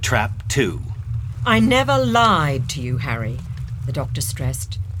escape the trap too. I never lied to you, Harry, the Doctor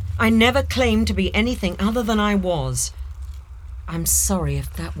stressed. I never claimed to be anything other than I was. I'm sorry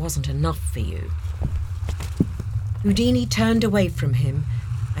if that wasn't enough for you. Houdini turned away from him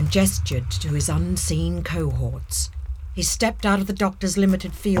and gestured to his unseen cohorts. He stepped out of the Doctor's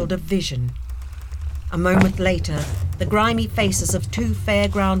limited field of vision. A moment later, the grimy faces of 2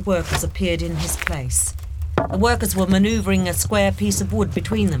 fairground workers appeared in his place. The workers were manoeuvring a square piece of wood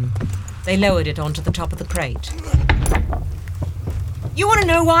between them. They lowered it onto the top of the crate. "You want to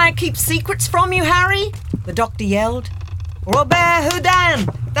know why I keep secrets from you, Harry?" the Doctor yelled. "Robert Houdin,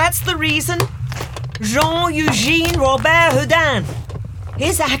 that's the reason. Jean-Eugène Robert Houdin.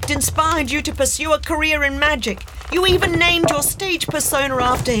 His act inspired you to pursue a career in magic. You even named your stage persona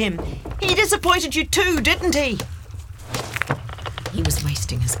after him. He disappointed you too, didn't he?" He was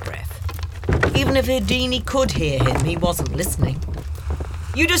wasting his breath. Even if Houdini could hear him, he wasn't listening.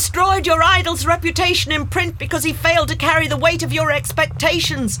 "You destroyed your idol's reputation in print because he failed to carry the weight of your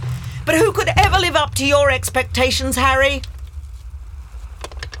expectations. But who could ever live up to your expectations, Harry?"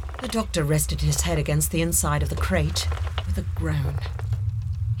 The Doctor rested his head against the inside of the crate with a groan.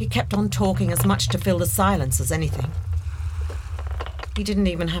 He kept on talking as much to fill the silence as anything. He didn't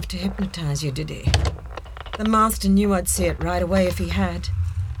even have to hypnotize you, did he? The Master knew I'd see it right away if he had.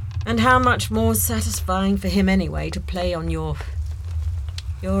 And how much more satisfying for him anyway to play on your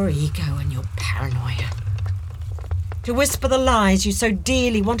ego and your paranoia. To whisper the lies you so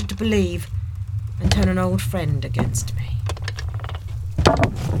dearly wanted to believe and turn an old friend against me.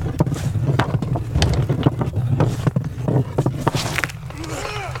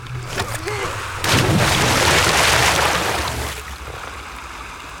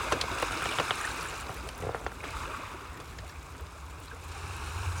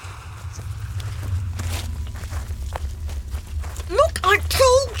 Look, I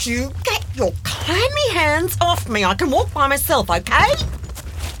told you, get your clammy hands off me. I can walk by myself, okay?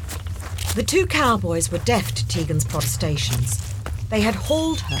 The 2 cowboys were deaf to Tegan's protestations. They had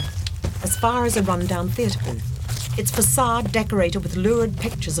hauled her as far as a rundown theatre booth, its facade decorated with lurid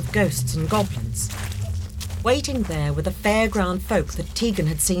pictures of ghosts and goblins. Waiting there were the fairground folk that Tegan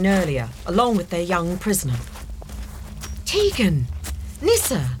had seen earlier, along with their young prisoner. "Tegan!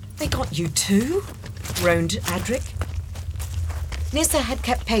 Nyssa! They got you too?" groaned Adric. Nyssa had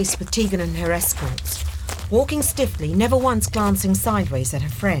kept pace with Tegan and her escorts, walking stiffly, never once glancing sideways at her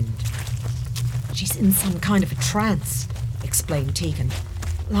friend. "She's in some kind of a trance," explained Tegan,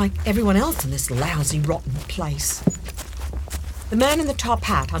 "like everyone else in this lousy, rotten place." The man in the top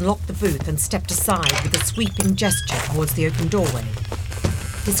hat unlocked the booth and stepped aside with a sweeping gesture towards the open doorway.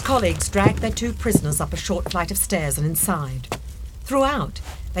 His colleagues dragged their 2 prisoners up a short flight of stairs and inside. Throughout,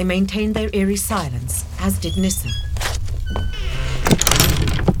 they maintained their eerie silence, as did Nyssa.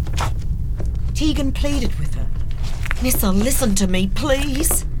 Tegan pleaded with her. "Nyssa, listen to me,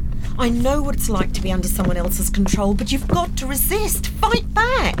 please. I know what it's like to be under someone else's control, but you've got to resist. Fight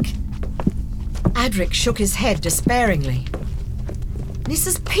back." Adric shook his head despairingly.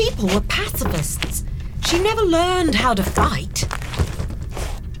 Nyssa's people were pacifists. She never learned how to fight.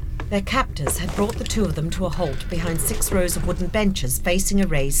 Their captors had brought the two of them to a halt behind 6 rows of wooden benches facing a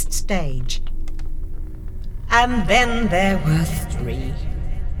raised stage. And then there were 3.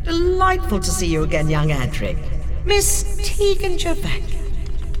 Delightful to see you again, young Adric. Miss Tegan Javek.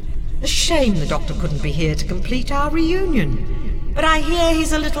 A shame the doctor couldn't be here to complete our reunion, but I hear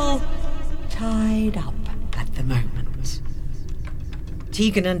he's a little tied up at the moment.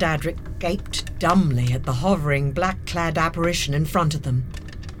 Tegan and Adric gaped dumbly at the hovering, black-clad apparition in front of them.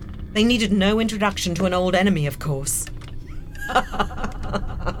 They needed no introduction to an old enemy, of course.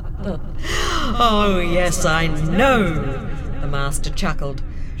 Oh, yes, I know, the Master chuckled.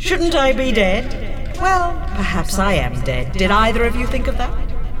 Shouldn't I be dead? Well, perhaps I am dead. Did either of you think of that?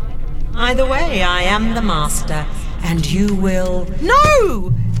 Either way, I am the Master, and you will...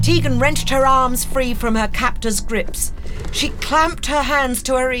 No! Tegan wrenched her arms free from her captor's grips. She clamped her hands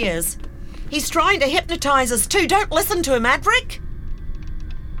to her ears. He's trying to hypnotize us too. Don't listen to him, Adric.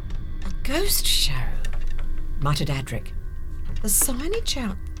 A ghost show, muttered Adric. The signage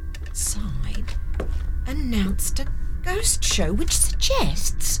outside announced a ghost show, which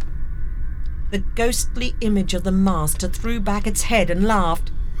suggests... The ghostly image of the Master threw back its head and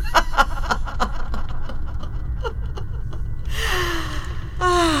laughed.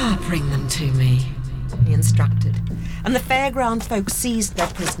 Bring them to me, he instructed, and the fairground folk seized their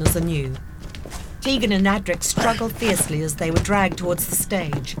prisoners anew. Tegan and Adric struggled fiercely as they were dragged towards the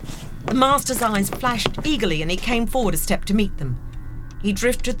stage. The Master's eyes flashed eagerly and he came forward a step to meet them. He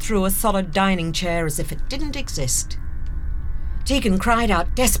drifted through a solid dining chair as if it didn't exist. Tegan cried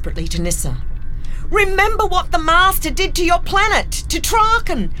out desperately to Nyssa. Remember what the Master did to your planet, to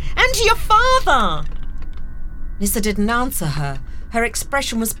Traken, and to your father! Nyssa didn't answer her. Her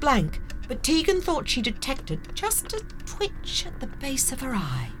expression was blank, but Tegan thought she detected just a twitch at the base of her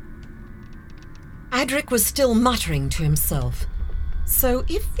eye. Adric was still muttering to himself. So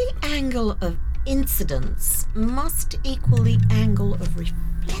if the angle of incidence must equal the angle of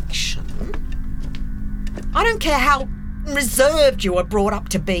reflection... I don't care how reserved you are brought up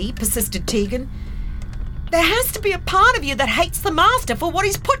to be, persisted Tegan. There has to be a part of you that hates the Master for what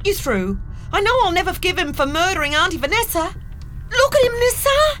he's put you through. I know I'll never forgive him for murdering Auntie Vanessa. Look at him,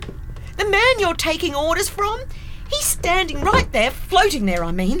 Nyssa! The man you're taking orders from, he's standing right there, floating there,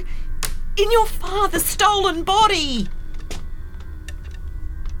 I mean, in your father's stolen body.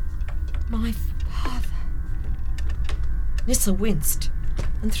 My father. Nyssa winced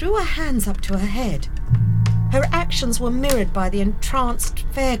and threw her hands up to her head. Her actions were mirrored by the entranced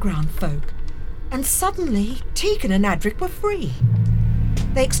fairground folk, and suddenly Tegan and Adric were free.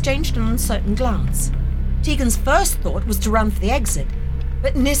 They exchanged an uncertain glance. Tegan's first thought was to run for the exit,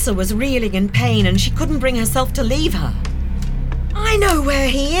 but Nyssa was reeling in pain and she couldn't bring herself to leave her. I know where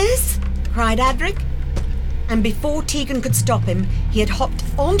he is, cried Adric. And before Tegan could stop him, he had hopped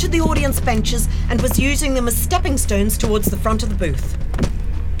onto the audience benches and was using them as stepping stones towards the front of the booth.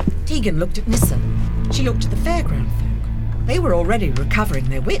 Tegan looked at Nyssa. She looked at the fairground folk. They were already recovering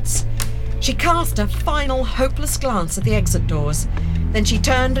their wits. She cast a final, hopeless glance at the exit doors. Then she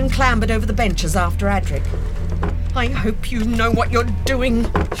turned and clambered over the benches after Adric. I hope you know what you're doing,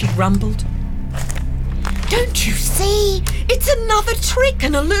 she grumbled. Don't you see? It's another trick,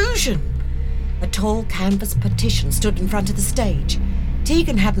 an illusion. A tall canvas partition stood in front of the stage.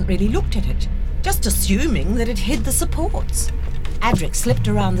 Tegan hadn't really looked at it, just assuming that it hid the supports. Adric slipped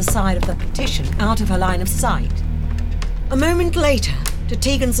around the side of the partition, out of her line of sight. A moment later, to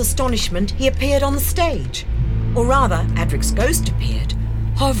Tegan's astonishment, he appeared on the stage. Or rather, Adric's ghost appeared,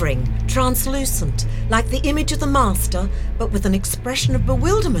 hovering, translucent, like the image of the Master, but with an expression of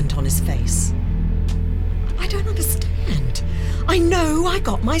bewilderment on his face. I don't understand. I know I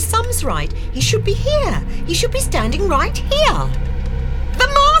got my sums right. He should be here. He should be standing right here. The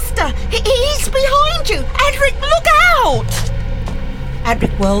Master! He's behind you! Adric, look out!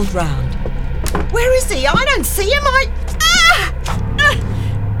 Adric whirled round. Where is he? I don't see him.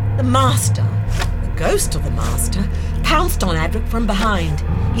 The Master, the ghost of the Master, pounced on Adric from behind.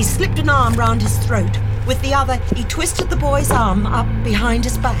 He slipped an arm round his throat. With the other, he twisted the boy's arm up behind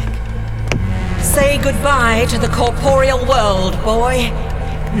his back. Say goodbye to the corporeal world, boy.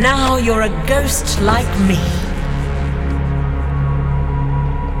 Now you're a ghost like me.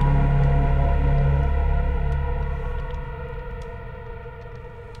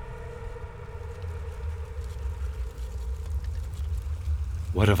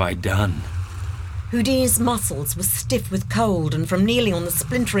 What have I done? Houdini's muscles were stiff with cold and from kneeling on the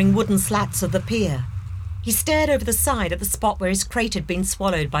splintering wooden slats of the pier. He stared over the side at the spot where his crate had been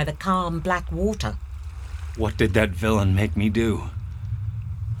swallowed by the calm black water. What did that villain make me do?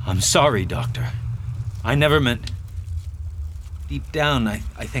 I'm sorry, Doctor. I never meant... Deep down, I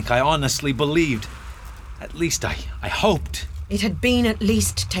think I honestly believed. At least I hoped. It had been at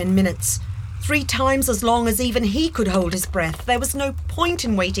least 10 minutes. 3 times as long as even he could hold his breath. There was no point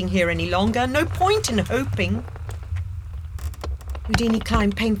in waiting here any longer. No point in hoping. Houdini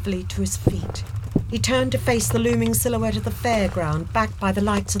climbed painfully to his feet. He turned to face the looming silhouette of the fairground, backed by the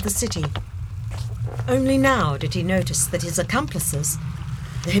lights of the city. Only now did he notice that his accomplices,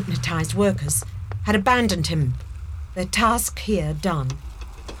 the hypnotized workers, had abandoned him, their task here done.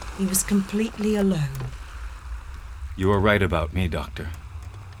 He was completely alone. You were right about me, Doctor.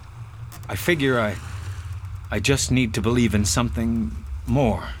 I figure I just need to believe in something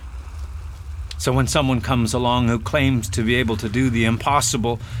more. So when someone comes along who claims to be able to do the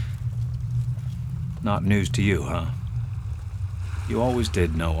impossible... Not news to you, huh? You always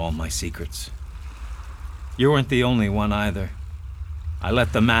did know all my secrets. You weren't the only one either. I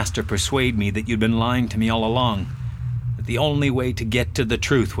let the Master persuade me that you'd been lying to me all along, that the only way to get to the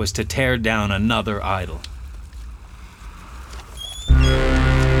truth was to tear down another idol.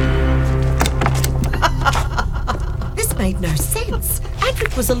 This made no sense.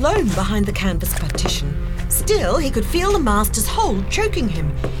 Adric was alone behind the canvas partition. Still, he could feel the Master's hold choking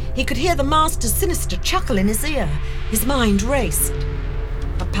him. He could hear the Master's sinister chuckle in his ear. His mind raced.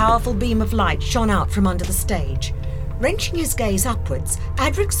 A powerful beam of light shone out from under the stage. Wrenching his gaze upwards,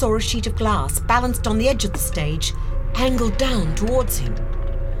 Adric saw a sheet of glass balanced on the edge of the stage, angled down towards him.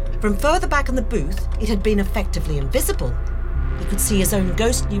 From further back in the booth, it had been effectively invisible. He could see his own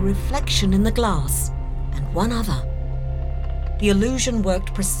ghostly reflection in the glass, and one other. The illusion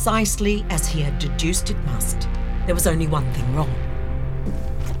worked precisely as he had deduced it must. There was only one thing wrong.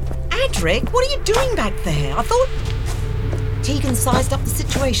 Adric, what are you doing back there? I thought... Tegan sized up the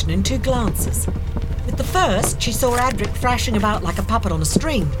situation in 2 glances. With the first, she saw Adric thrashing about like a puppet on a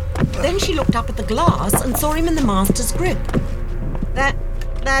string. Then she looked up at the glass and saw him in the Master's grip.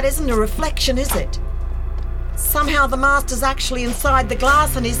 That isn't a reflection, is it? Somehow the Master's actually inside the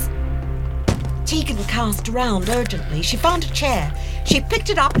glass and is... Tegan cast around urgently. She found a chair. She picked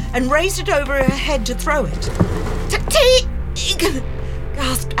it up and raised it over her head to throw it. Tegan!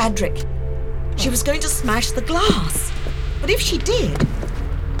 Gasped Adric. She was going to smash the glass. But if she did...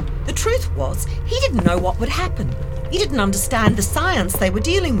 The truth was, he didn't know what would happen. He didn't understand the science they were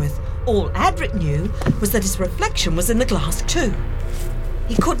dealing with. All Adric knew was that his reflection was in the glass too.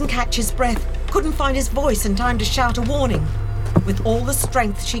 He couldn't catch his breath, couldn't find his voice in time to shout a warning. With all the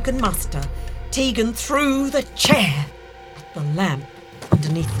strength she could muster, Tegan threw the chair at the lamp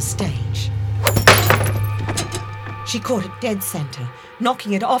underneath the stage. She caught it dead center,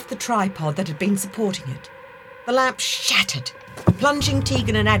 knocking it off the tripod that had been supporting it. The lamp shattered, plunging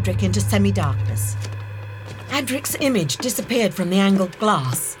Tegan and Adric into semi-darkness. Adric's image disappeared from the angled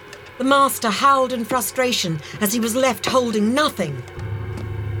glass. The Master howled in frustration as he was left holding nothing.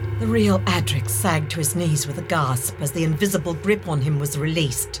 The real Adric sagged to his knees with a gasp as the invisible grip on him was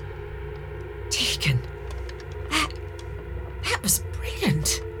released. Tegan, that was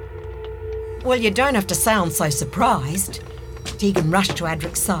brilliant. Well, you don't have to sound so surprised. Tegan rushed to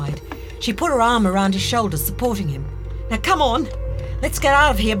Adric's side. She put her arm around his shoulders, supporting him. Now come on, let's get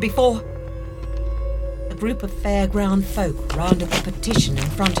out of here before... A group of fairground folk rounded the partition in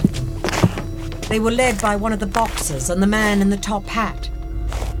front of them. They were led by one of the boxers and the man in the top hat.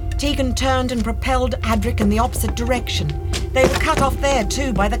 Tegan turned and propelled Adric in the opposite direction. They were cut off there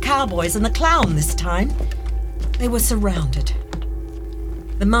too by the cowboys and the clown this time. They were surrounded.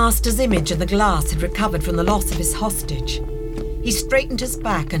 The Master's image in the glass had recovered from the loss of his hostage. He straightened his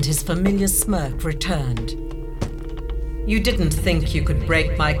back and his familiar smirk returned. You didn't think you could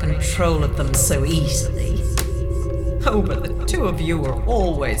break my control of them so easily. Oh, but the 2 of you were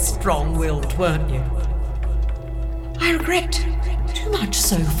always strong-willed, weren't you? I regret, too much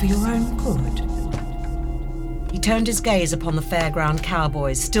so for your own good. He turned his gaze upon the fairground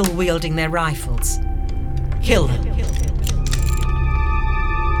cowboys, still wielding their rifles. Kill them.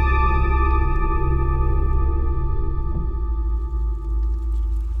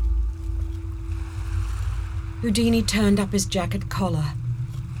 Houdini turned up his jacket collar.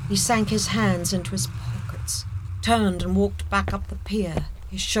 He sank his hands into his pockets, turned and walked back up the pier,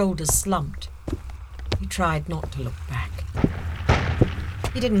 his shoulders slumped. He tried not to look back.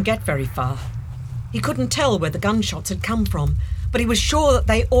 He didn't get very far. He couldn't tell where the gunshots had come from, but he was sure that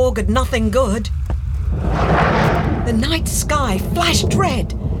they augured nothing good. The night sky flashed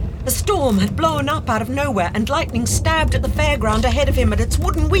red. A storm had blown up out of nowhere, and lightning stabbed at the fairground ahead of him at its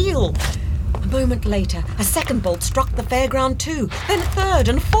wooden wheel. A moment later, a second bolt struck the fairground too, then a third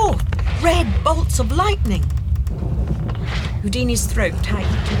and a fourth. Red bolts of lightning. Houdini's throat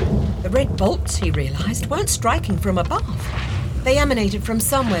tightened. The red bolts, he realised, weren't striking from above. They emanated from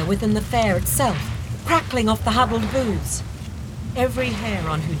somewhere within the fair itself, crackling off the huddled booths. Every hair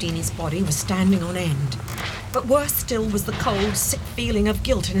on Houdini's body was standing on end. But worse still was the cold, sick feeling of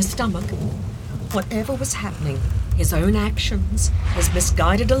guilt in his stomach. Whatever was happening, his own actions, his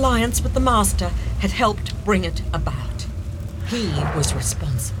misguided alliance with the Master, had helped bring it about. He was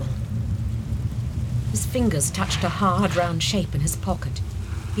responsible. His fingers touched a hard, round shape in his pocket.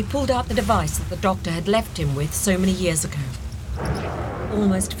 He pulled out the device that the doctor had left him with so many years ago.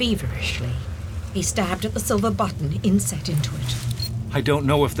 Almost feverishly, he stabbed at the silver button inset into it. I don't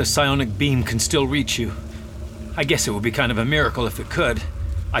know if the psionic beam can still reach you. I guess it would be kind of a miracle if it could.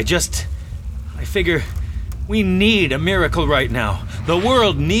 I figure we need a miracle right now. The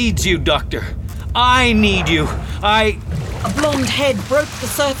world needs you, Doctor. I need you. A blonde head broke the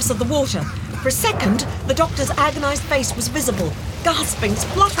surface of the water. For a second, the doctor's agonized face was visible, gasping,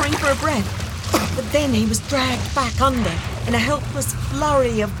 spluttering for a breath. But then he was dragged back under in a helpless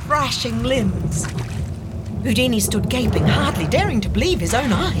flurry of thrashing limbs. Houdini stood gaping, hardly daring to believe his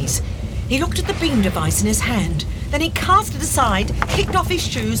own eyes. He looked at the beam device in his hand. Then he cast it aside, kicked off his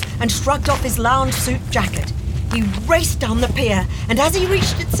shoes, and shrugged off his lounge suit jacket. He raced down the pier, and as he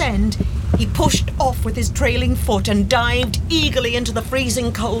reached its end, he pushed off with his trailing foot and dived eagerly into the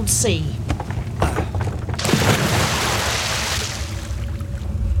freezing cold sea.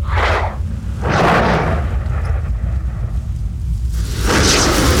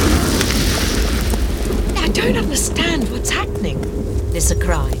 I don't understand what's happening, Nyssa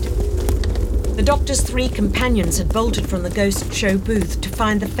cried. The doctor's three companions had bolted from the ghost show booth to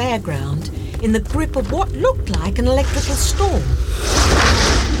find the fairground in the grip of what looked like an electrical storm.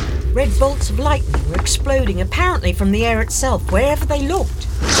 Red bolts of lightning were exploding, apparently from the air itself, wherever they looked.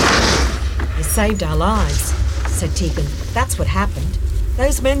 "You saved our lives," said Tegan. "That's what happened.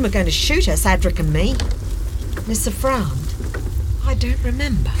 Those men were going to shoot us, Adric and me." Nyssa frowned. "I don't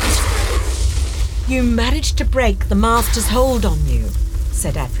remember." "You managed to break the Master's hold on you,"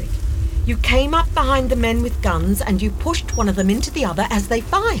 said Adric. "You came up behind the men with guns and you pushed one of them into the other as they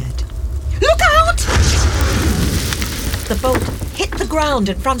fired." "Look out!" The bolt hit the ground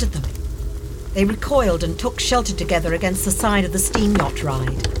in front of them. They recoiled and took shelter together against the side of the steam yacht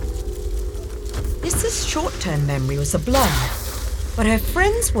ride. Nyss's short-term memory was a blur, but her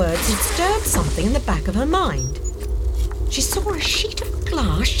friend's words had stirred something in the back of her mind. She saw a sheet of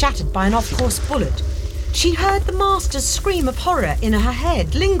glass shattered by an off-course bullet. She heard the Master's scream of horror in her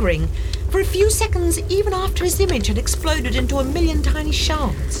head, lingering for a few seconds even after his image had exploded into a million tiny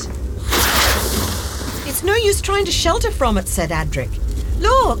shards. "It's no use trying to shelter from it," said Adric.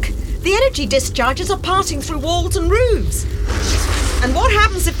 "Look, the energy discharges are passing through walls and roofs." "And what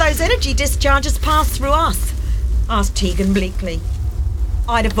happens if those energy discharges pass through us?" asked Tegan bleakly.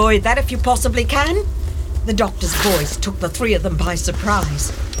 "I'd avoid that if you possibly can." The doctor's voice took the three of them by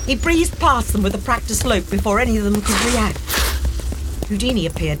surprise. He breezed past them with a practiced lope before any of them could react. Houdini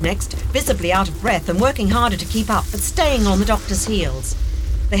appeared next, visibly out of breath and working harder to keep up, but staying on the doctor's heels.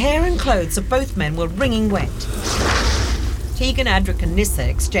 The hair and clothes of both men were wringing wet. Tegan, Adric and Nyssa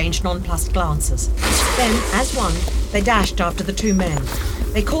exchanged nonplussed glances. Then, as one, they dashed after the two men.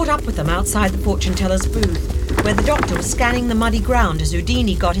 They caught up with them outside the fortune-teller's booth, where the doctor was scanning the muddy ground as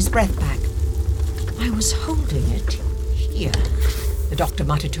Houdini got his breath back. "I was holding it here," the doctor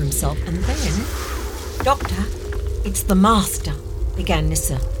muttered to himself, and then... "Doctor, it's the Master," began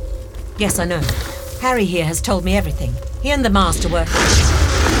Nyssa. "Yes, I know. Harry here has told me everything. He and the Master were..."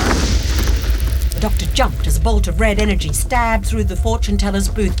 The doctor jumped as a bolt of red energy stabbed through the fortune-teller's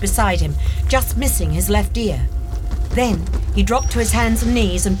booth beside him, just missing his left ear. Then he dropped to his hands and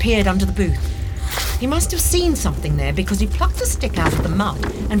knees and peered under the booth. He must have seen something there because he plucked a stick out of the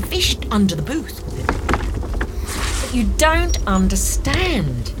mud and fished under the booth with it. "But you don't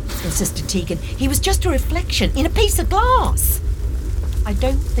understand," insisted Tegan. "He was just a reflection in a piece of glass." "I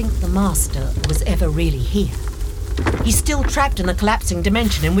don't think the Master was ever really here. He's still trapped in the collapsing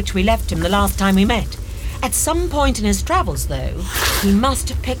dimension in which we left him the last time we met. At some point in his travels, though, he must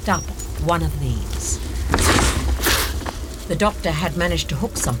have picked up one of these." The doctor had managed to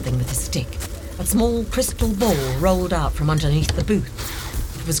hook something with his stick. A small crystal ball rolled out from underneath the booth.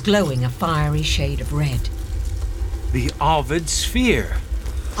 It was glowing a fiery shade of red. The Ovid sphere.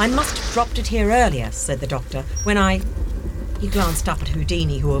 "I must have dropped it here earlier," said the doctor, "when I..." He glanced up at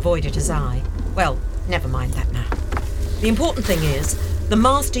Houdini, who avoided his eye. "Well, never mind that now. The important thing is, the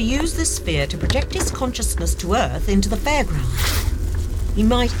Master used this sphere to project his consciousness to Earth into the fairground. He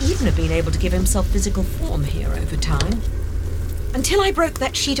might even have been able to give himself physical form here over time. Until I broke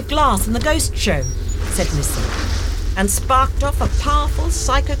that sheet of glass in the ghost show, said Nyssa, and sparked off a powerful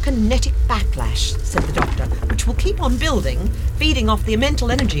psychokinetic backlash, said the doctor, which will keep on building, feeding off the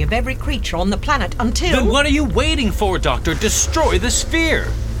mental energy of every creature on the planet until... Then what are you waiting for, Doctor? Destroy the sphere!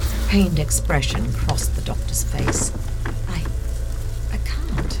 A pained expression crossed the doctor's face. I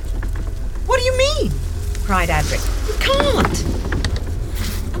can't. What do you mean? Cried Adric. You can't!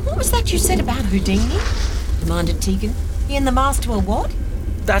 And what was that you said about Houdini? Demanded Tegan. He and the master were what?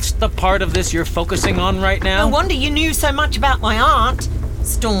 That's the part of this you're focusing on right now? No wonder you knew so much about my aunt,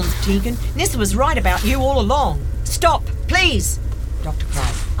 stormed Tegan. Nyssa was right about you all along. Stop, please, the doctor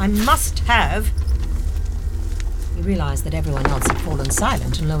cried. I must have... He realised that everyone else had fallen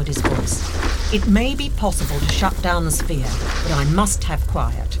silent and lowered his voice. It may be possible to shut down the sphere, but I must have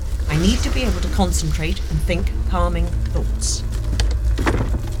quiet. I need to be able to concentrate and think calming thoughts.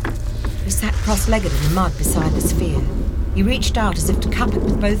 He sat cross-legged in the mud beside the sphere. He reached out as if to cup it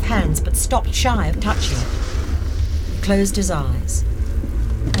with both hands, but stopped shy of touching it. He closed his eyes.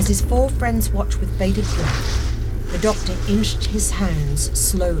 As his four friends watched with bated breath, the doctor inched his hands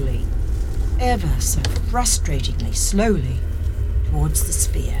slowly, ever so frustratingly slowly, towards the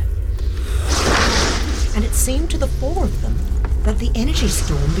sphere. And it seemed to the four of them that the energy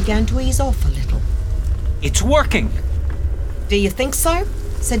storm began to ease off a little. It's working! Do you think so?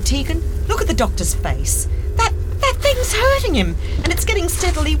 Said Tegan. Look at the doctor's face. That thing's hurting him, and it's getting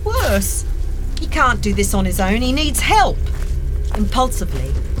steadily worse. He can't do this on his own. He needs help.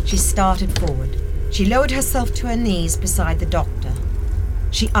 Impulsively, she started forward. She lowered herself to her knees beside the doctor.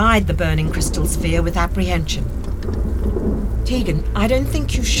 She eyed the burning crystal sphere with apprehension. Tegan, I don't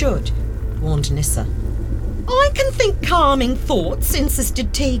think you should, warned Nyssa. I can think calming thoughts,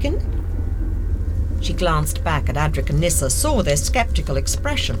 insisted Tegan. She glanced back at Adric and Nyssa, saw their sceptical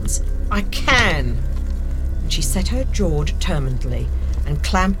expressions. I can. And she set her jaw determinedly and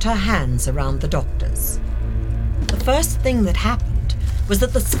clamped her hands around the doctor's. The first thing that happened was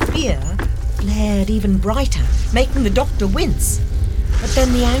that the sphere flared even brighter, making the doctor wince. But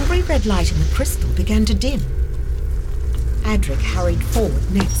then the angry red light in the crystal began to dim. Adric hurried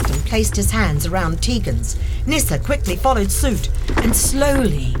forward next and placed his hands around Tegan's. Nyssa quickly followed suit, and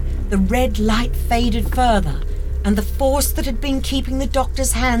slowly the red light faded further, and the force that had been keeping the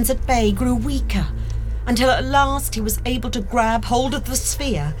doctor's hands at bay grew weaker, until at last he was able to grab hold of the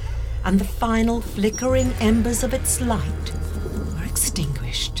sphere, and the final flickering embers of its light were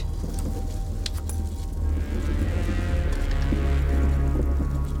extinguished.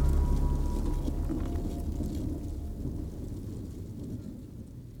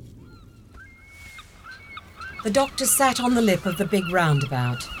 The doctor sat on the lip of the big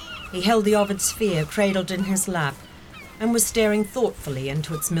roundabout. He held the ovid sphere cradled in his lap and was staring thoughtfully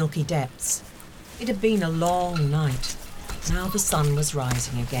into its milky depths. It had been a long night. Now the sun was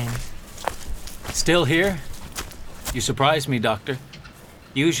rising again. Still here? You surprise me, Doctor.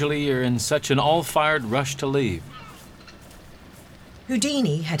 Usually you're in such an all-fired rush to leave.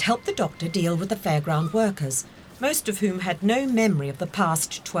 Houdini had helped the doctor deal with the fairground workers, most of whom had no memory of the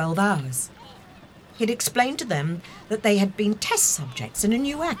past 12 hours. He'd explained to them that they had been test subjects in a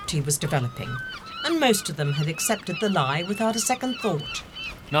new act he was developing, and most of them had accepted the lie without a second thought.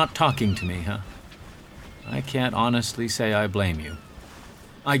 Not talking to me, huh? I can't honestly say I blame you.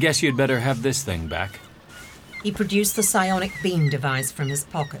 I guess you'd better have this thing back. He produced the psionic beam device from his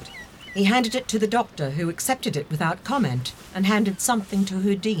pocket. He handed it to the doctor, who accepted it without comment and handed something to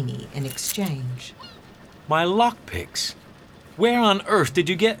Houdini in exchange. My lockpicks? Where on earth did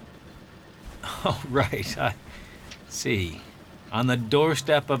you get... Oh, right, I see. On the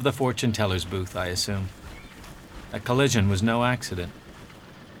doorstep of the fortune teller's booth, I assume. That collision was no accident.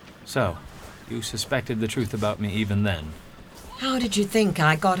 So, you suspected the truth about me even then. How did you think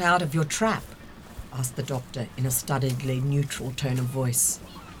I got out of your trap? Asked the doctor in a studiedly neutral tone of voice.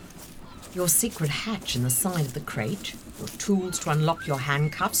 Your secret hatch in the side of the crate, your tools to unlock your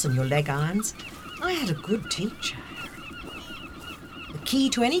handcuffs and your leg irons. I had a good teacher. The key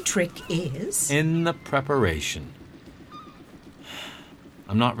to any trick is... In the preparation.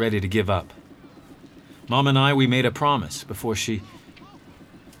 I'm not ready to give up. Mom and I, we made a promise before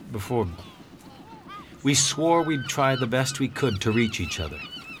we swore we'd try the best we could to reach each other.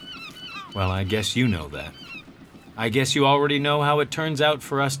 Well, I guess you know that. I guess you already know how it turns out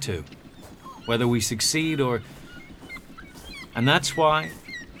for us too. Whether we succeed or... And that's why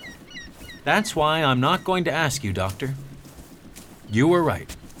I'm not going to ask you, Doctor. You were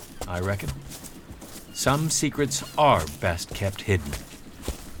right, I reckon. Some secrets are best kept hidden.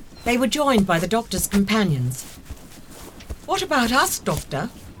 They were joined by the doctor's companions. What about us, Doctor?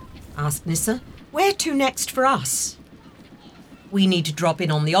 Asked Nyssa. Where to next for us? We need to drop in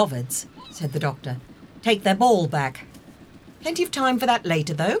on the Ovids, said the Doctor. Take their ball back. Plenty of time for that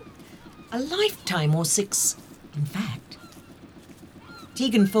later, though. A lifetime or 6, in fact.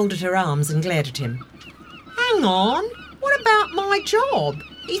 Tegan folded her arms and glared at him. Hang on, what about my job?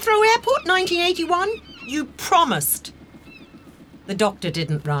 Heathrow Airport, 1981? You promised. The Doctor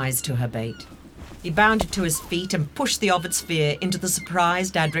didn't rise to her bait. He bounded to his feet and pushed the Ovid sphere into the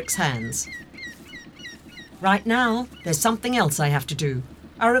surprised Adric's hands. Right now, there's something else I have to do.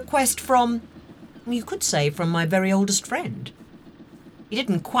 A request from, you could say, from my very oldest friend. He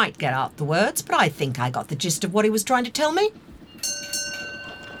didn't quite get out the words, but I think I got the gist of what he was trying to tell me.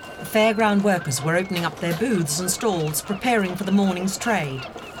 The fairground workers were opening up their booths and stalls, preparing for the morning's trade.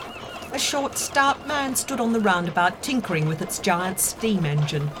 A short, stout man stood on the roundabout, tinkering with its giant steam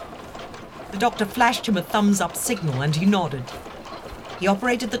engine. The Doctor flashed him a thumbs-up signal, and he nodded. He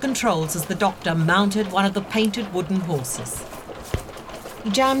operated the controls as the Doctor mounted one of the painted wooden horses. He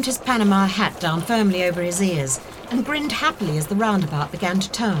jammed his Panama hat down firmly over his ears and grinned happily as the roundabout began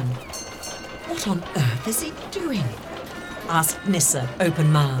to turn. What on earth is he doing? Asked Nyssa,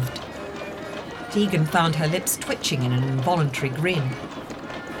 open-mouthed. Tegan found her lips twitching in an involuntary grin.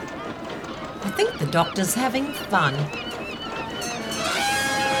 I think the Doctor's having fun.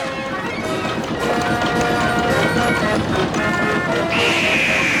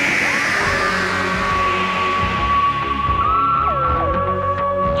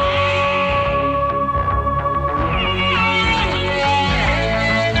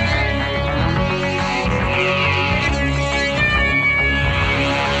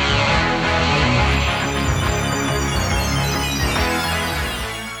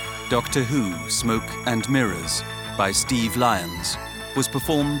 Doctor Who, Smoke and Mirrors by Steve Lyons was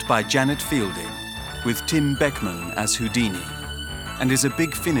performed by Janet Fielding with Tim Beckman as Houdini and is a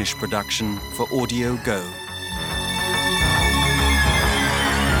Big Finish production for Audio Go.